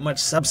without much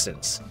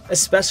substance,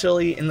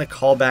 especially in the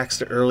callbacks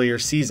to earlier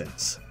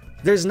seasons.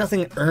 There's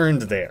nothing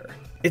earned there.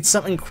 It's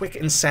something quick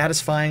and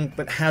satisfying,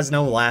 but has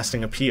no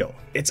lasting appeal.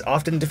 It's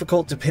often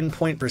difficult to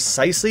pinpoint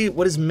precisely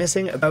what is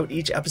missing about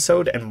each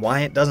episode and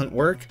why it doesn't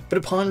work, but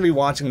upon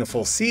rewatching the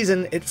full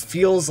season, it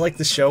feels like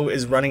the show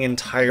is running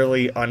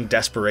entirely on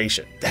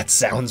desperation. That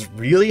sounds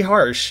really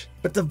harsh,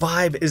 but the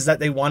vibe is that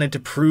they wanted to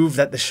prove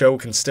that the show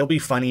can still be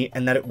funny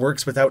and that it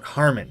works without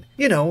Harmon.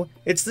 You know,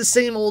 it's the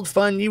same old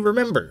fun you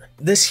remember.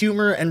 This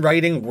humor and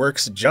writing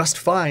works just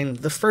fine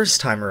the first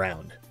time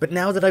around, but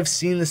now that I've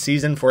seen the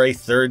season for a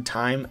 3rd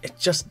time, it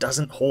just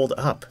doesn't hold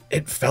up.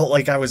 It felt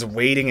like I was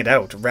waiting it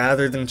out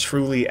rather than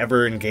truly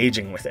ever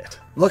engaging with it.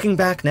 Looking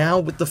back now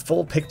with the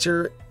full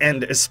picture,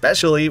 and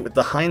especially with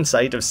the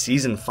hindsight of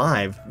Season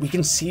 5, we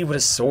can see what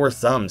a sore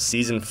thumb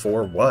Season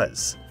 4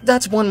 was.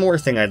 That's one more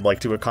thing I'd like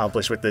to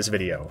accomplish with this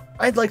video.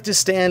 I'd like to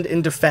stand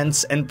in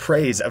defense and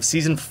praise of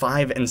Season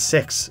 5 and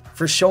 6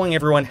 for showing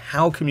everyone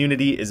how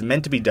Community is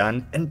meant to be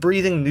done and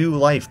breathing new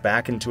life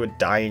back into a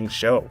dying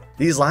show.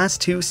 These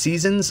last 2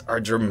 seasons are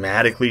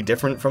dramatically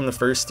different from the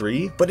first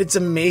 3, but it's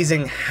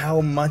amazing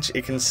how much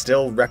it can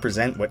still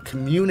represent what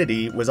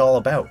Community was all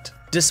about.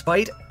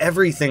 Despite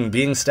everything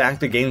being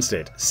stacked against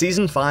it,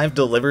 Season 5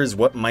 delivers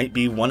what might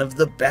be one of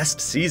the best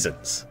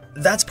seasons.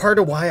 That's part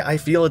of why I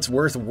feel it's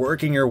worth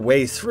working your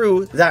way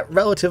through that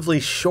relatively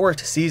short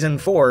Season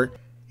 4,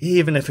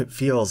 even if it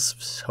feels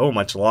so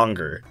much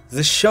longer.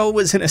 The show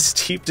was in a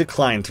steep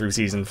decline through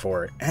Season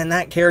 4, and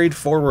that carried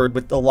forward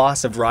with the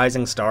loss of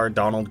rising star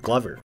Donald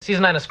Glover.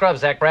 Season 9 of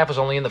Scrubs, Zach Braff was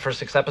only in the first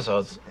 6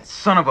 episodes.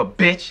 Son of a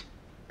bitch!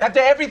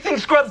 After everything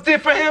Scrubs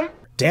did for him?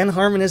 Dan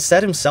Harmon has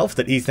said himself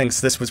that he thinks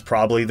this was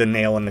probably the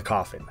nail in the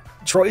coffin.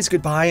 Troy's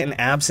goodbye and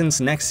absence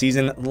next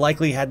season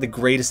likely had the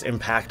greatest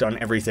impact on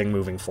everything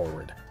moving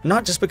forward.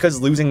 Not just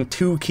because losing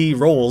 2 key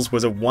roles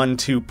was a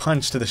 1-2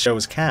 punch to the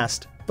show's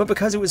cast, but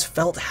because it was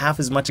felt half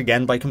as much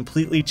again by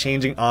completely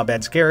changing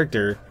Abed's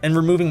character and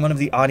removing one of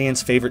the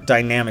audience favorite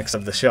dynamics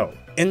of the show.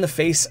 In the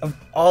face of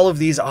all of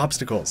these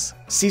obstacles,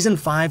 Season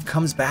 5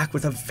 comes back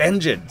with a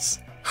vengeance.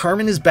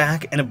 Harmon is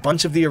back and a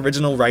bunch of the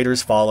original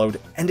writers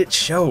followed, and it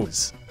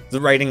shows. The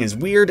writing is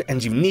weird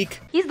and unique.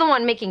 He's the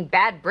one making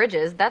bad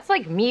bridges. That's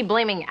like me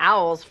blaming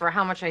owls for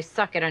how much I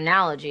suck at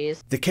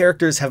analogies. The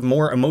characters have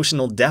more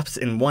emotional depth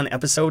in one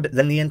episode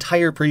than the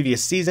entire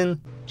previous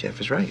season.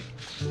 Jeff is right.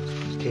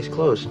 Case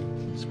closed.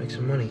 Let's make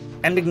some money.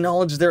 And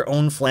acknowledge their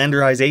own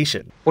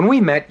Flanderization. When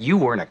we met, you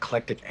were an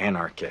eclectic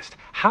anarchist.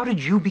 How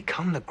did you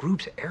become the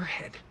group's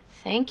airhead?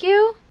 Thank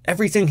you.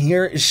 Everything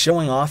here is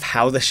showing off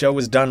how the show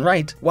was done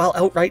right, while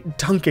outright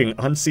dunking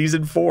on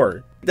Season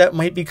 4. That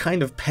might be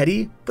kind of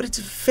petty, but it's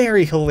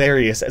very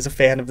hilarious as a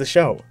fan of the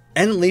show.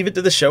 and leave it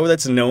to the show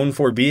that's known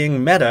for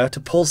being meta to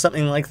pull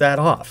something like that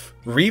off.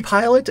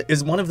 Repilot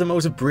is one of the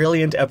most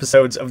brilliant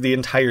episodes of the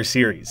entire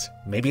series.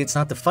 Maybe it's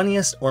not the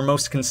funniest or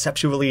most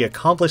conceptually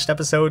accomplished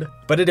episode,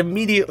 but it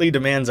immediately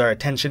demands our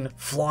attention,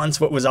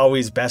 flaunts what was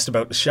always best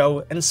about the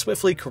show, and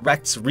swiftly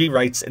corrects,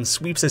 rewrites, and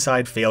sweeps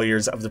aside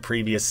failures of the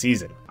previous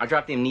season. I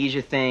dropped the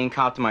amnesia thing,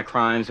 copped to my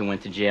crimes, and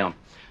went to jail.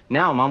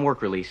 Now I'm on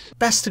work release.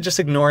 Best to just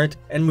ignore it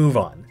and move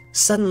on.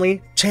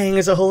 Suddenly, Chang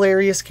is a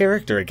hilarious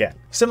character again.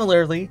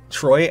 Similarly,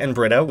 Troy and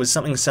Britta was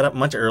something set up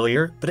much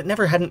earlier, but it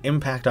never had an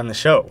impact on the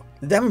show.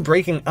 Them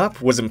breaking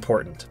up was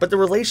important, but the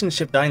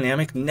relationship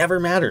dynamic never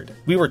mattered.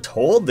 We were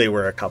told they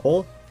were a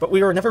couple, but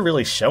we were never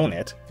really shown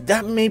it.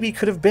 That maybe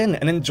could have been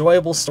an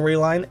enjoyable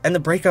storyline, and the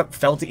breakup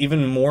felt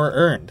even more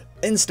earned.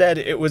 Instead,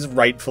 it was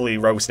rightfully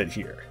roasted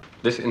here.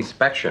 This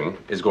inspection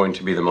is going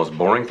to be the most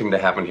boring thing to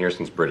happen here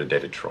since Britta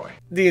dated Troy.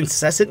 The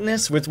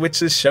incessantness with which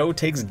this show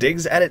takes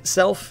digs at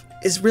itself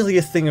is really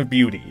a thing of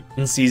beauty.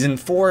 In season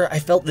 4, I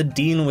felt the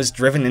Dean was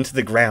driven into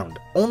the ground,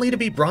 only to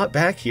be brought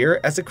back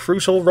here as a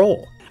crucial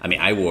role. I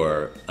mean, I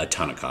wore a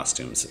ton of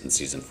costumes in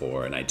season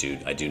 4, and I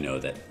do know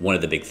that one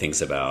of the big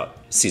things about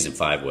season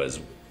 5 was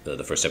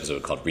the first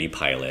episode called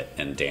Repilot,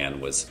 and Dan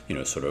was,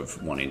 sort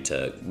of wanting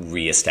to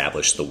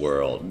reestablish the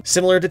world.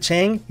 Similar to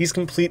Chang, he's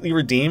completely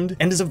redeemed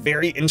and is a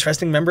very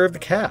interesting member of the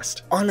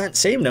cast. On that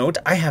same note,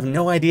 I have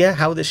no idea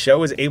how this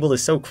show is able to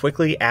so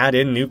quickly add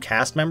in new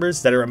cast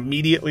members that are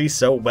immediately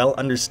so well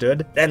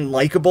understood and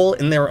likable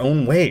in their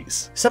own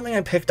ways. Something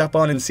I picked up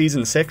on in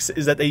season 6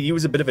 is that they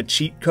use a bit of a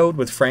cheat code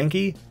with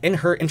Frankie. In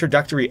her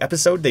introductory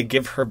episode, they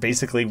give her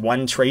basically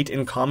one trait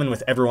in common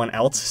with everyone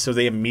else, so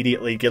they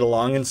immediately get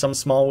along in some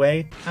small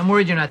way. I'm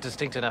worried you're not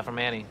distinct enough from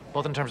Annie,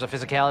 both in terms of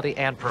physicality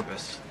and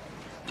purpose.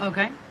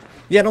 Okay.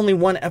 Yet only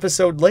one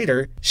episode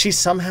later, she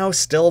somehow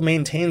still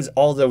maintains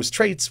all those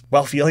traits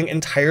while feeling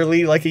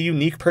entirely like a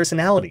unique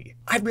personality.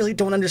 I really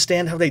don't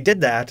understand how they did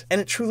that, and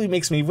it truly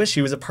makes me wish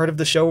she was a part of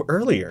the show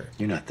earlier.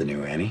 You're not the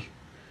new Annie.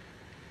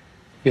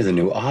 You're the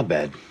new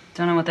Abed.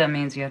 Don't know what that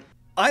means yet.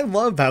 I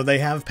love how they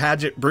have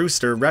Paget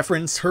Brewster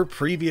reference her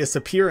previous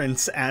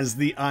appearance as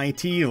the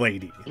IT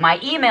lady. My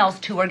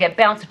emails to her get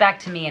bounced back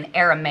to me in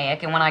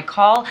Aramaic, and when I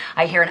call,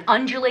 I hear an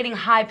undulating,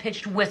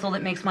 high-pitched whistle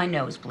that makes my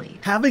nose bleed.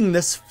 Having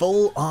this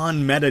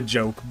full-on meta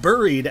joke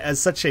buried as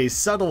such a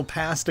subtle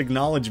past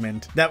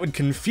acknowledgement that would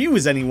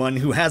confuse anyone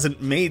who hasn't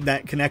made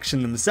that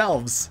connection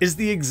themselves is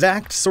the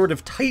exact sort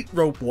of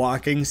tightrope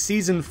walking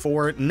season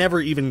 4 never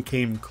even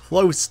came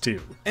close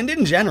to. And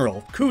in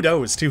general,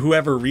 kudos to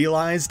whoever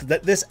realized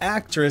that this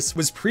actress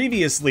was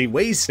previously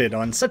wasted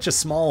on such a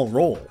small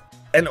role.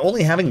 And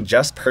only having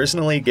just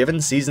personally given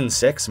season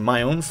 6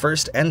 my own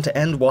first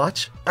end-to-end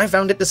watch, I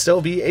found it to still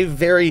be a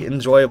very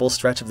enjoyable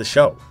stretch of the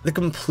show. The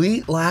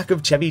complete lack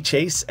of Chevy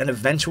Chase and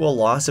eventual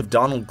loss of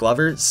Donald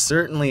Glover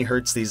certainly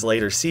hurts these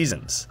later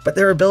seasons, but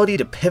their ability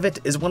to pivot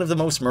is one of the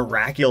most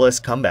miraculous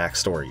comeback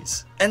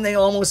stories. And they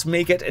almost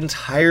make it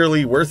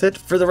entirely worth it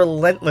for the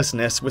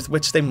relentlessness with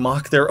which they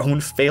mock their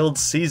own failed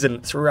season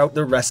throughout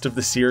the rest of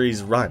the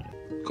series' run.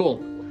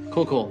 Cool.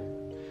 Cool.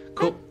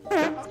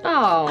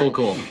 Oh.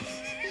 Cool.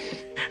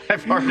 I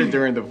farted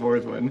during the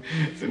 4th one.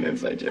 It's an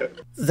inside joke.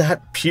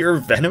 That pure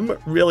venom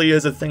really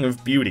is a thing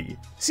of beauty.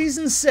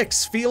 Season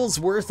 6 feels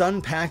worth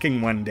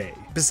unpacking one day.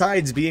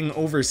 Besides being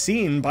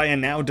overseen by a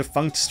now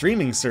defunct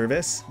streaming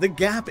service, the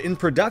gap in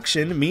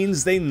production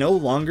means they no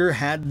longer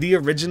had the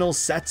original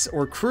sets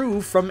or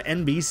crew from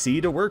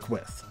NBC to work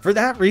with. For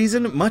that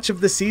reason, much of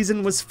the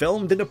season was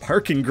filmed in a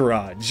parking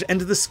garage,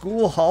 and the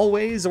school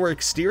hallways or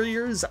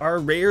exteriors are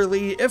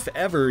rarely, if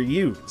ever,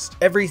 used.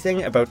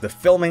 Everything about the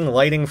filming,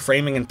 lighting,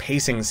 framing, and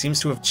pacing seems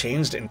to have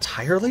changed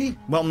entirely.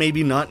 While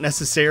maybe not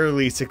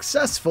necessarily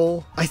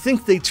successful, I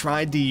think they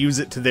tried to use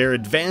it to their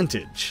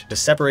advantage, to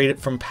separate it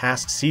from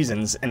past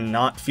seasons and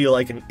not feel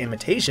like an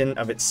imitation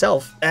of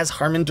itself, as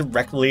Harmon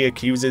directly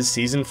accuses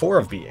season 4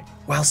 of being.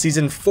 While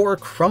season 4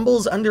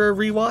 crumbles under a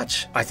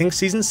rewatch, I think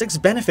season 6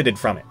 benefited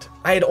from it.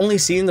 I had only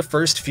seen the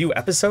first few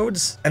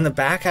episodes, and the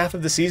back half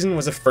of the season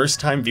was a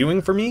first-time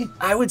viewing for me.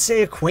 I would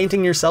say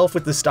acquainting yourself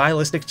with the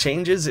stylistic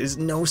changes is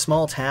no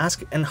small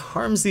task and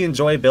harms the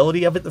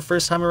enjoyability of it the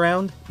first time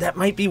around. That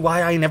might be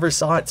why I never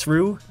saw it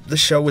through. The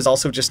show was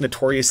also just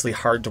notoriously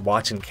hard to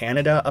watch in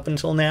Canada up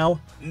until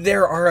now.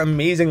 There are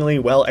amazingly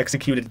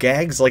well-executed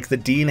gags like the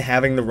Dean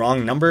having the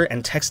wrong number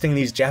and texting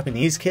these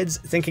Japanese kids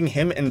thinking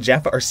him and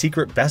Jeff are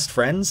secret best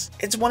friends.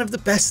 It's one of the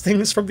best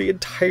things from the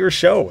entire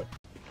show.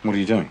 What are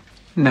you doing?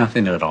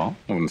 Nothing at all.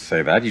 I wouldn't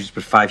say that. You just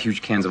put 5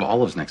 huge cans of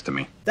olives next to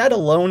me. That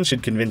alone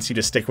should convince you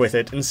to stick with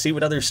it and see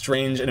what other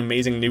strange and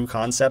amazing new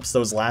concepts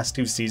those last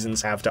 2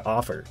 seasons have to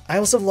offer. I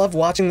also love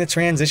watching the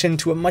transition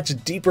to a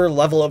much deeper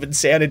level of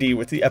insanity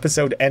with the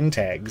episode end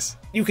tags.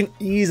 You can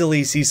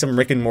easily see some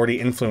Rick and Morty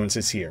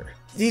influences here.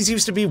 These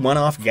used to be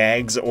one-off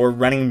gags or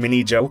running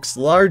mini-jokes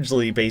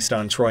largely based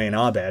on Troy and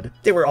Abed.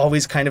 They were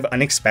always kind of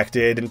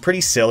unexpected and pretty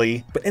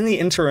silly, but in the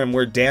interim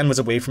where Dan was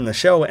away from the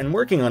show and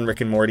working on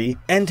Rick and Morty,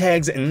 end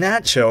tags in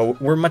that show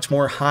were much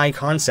more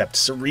high-concept,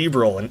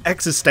 cerebral, and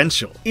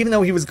existential. Even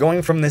though he was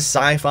going from this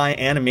sci-fi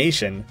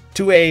animation to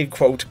To a,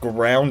 quote,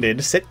 grounded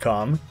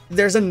sitcom,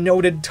 there's a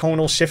noted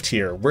tonal shift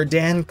here, where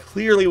Dan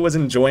clearly was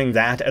enjoying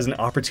that as an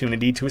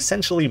opportunity to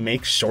essentially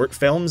make short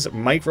films,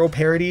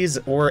 micro-parodies,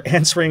 or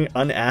answering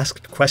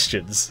unasked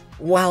questions.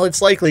 While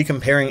it's likely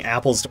comparing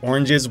apples to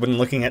oranges when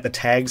looking at the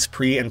tags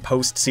pre- and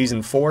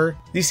post-season 4,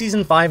 the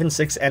season 5 and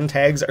 6 end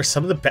tags are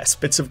some of the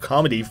best bits of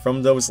comedy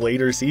from those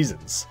later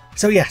seasons.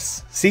 So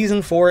yes,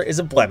 season 4 is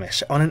a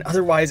blemish on an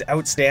otherwise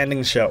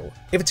outstanding show.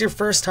 If it's your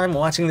first time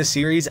watching the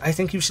series, I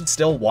think you should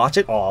still watch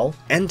it all,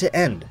 end to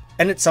end,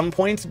 and at some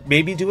point,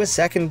 maybe do a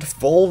second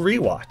full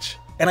rewatch.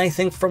 And I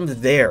think from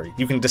there,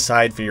 you can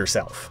decide for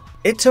yourself.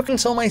 It took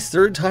until my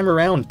third time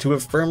around to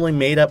have firmly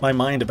made up my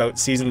mind about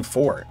season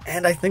 4,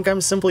 and I think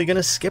I'm simply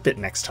gonna skip it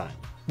next time.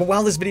 But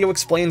while this video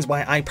explains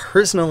why I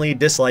personally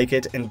dislike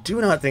it and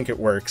do not think it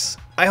works,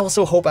 I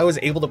also hope I was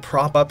able to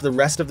prop up the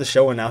rest of the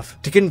show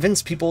enough to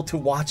convince people to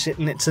watch it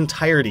in its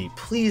entirety.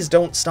 Please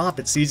don't stop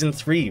at season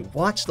 3,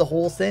 watch the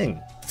whole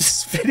thing.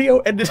 This video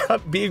ended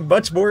up being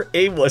much more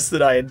aimless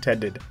than I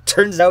intended.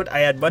 Turns out I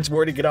had much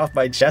more to get off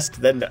my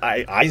chest than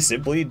I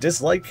simply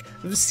dislike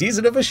the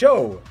season of a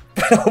show.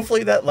 But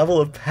hopefully that level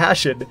of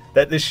passion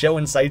that this show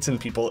incites in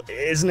people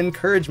is an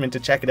encouragement to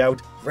check it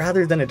out,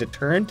 rather than a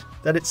deterrent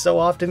that it so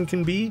often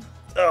can be.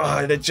 Oh,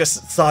 I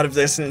just thought of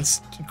this and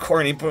it's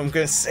corny, but I'm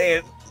gonna say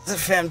it. The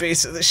fan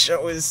base of the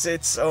show is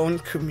its own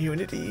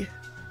community.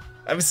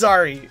 I'm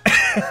sorry.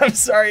 I'm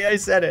sorry I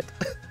said it.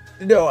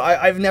 No,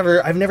 I've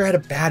never had a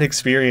bad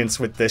experience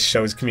with this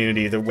show's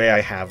community the way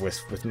I have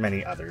with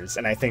many others,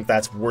 and I think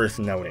that's worth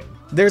noting.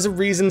 There's a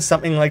reason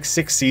something like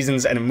 6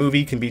 seasons and a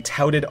movie can be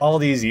touted all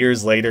these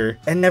years later,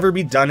 and never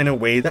be done in a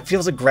way that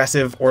feels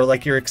aggressive or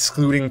like you're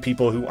excluding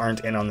people who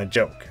aren't in on the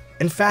joke.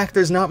 In fact,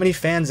 there's not many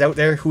fans out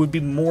there who would be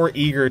more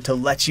eager to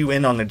let you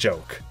in on the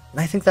joke, and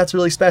I think that's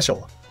really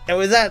special. And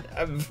with that,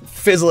 I'm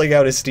fizzling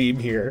out of steam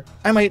here.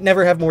 I might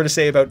never have more to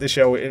say about the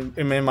show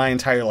in my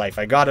entire life.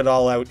 I got it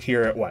all out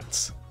here at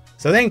once.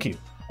 So thank you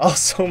all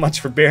so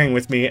much for bearing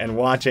with me and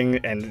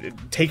watching and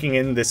taking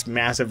in this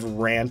massive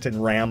rant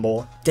and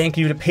ramble. Thank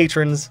you to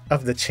patrons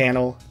of the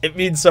channel. It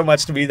means so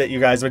much to me that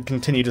you guys would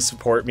continue to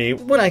support me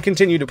when I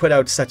continue to put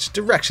out such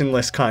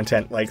directionless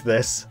content like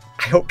this.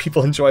 I hope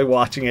people enjoy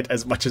watching it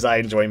as much as I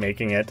enjoy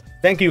making it.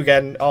 Thank you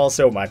again all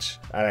so much,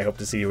 and I hope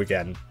to see you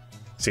again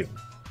soon.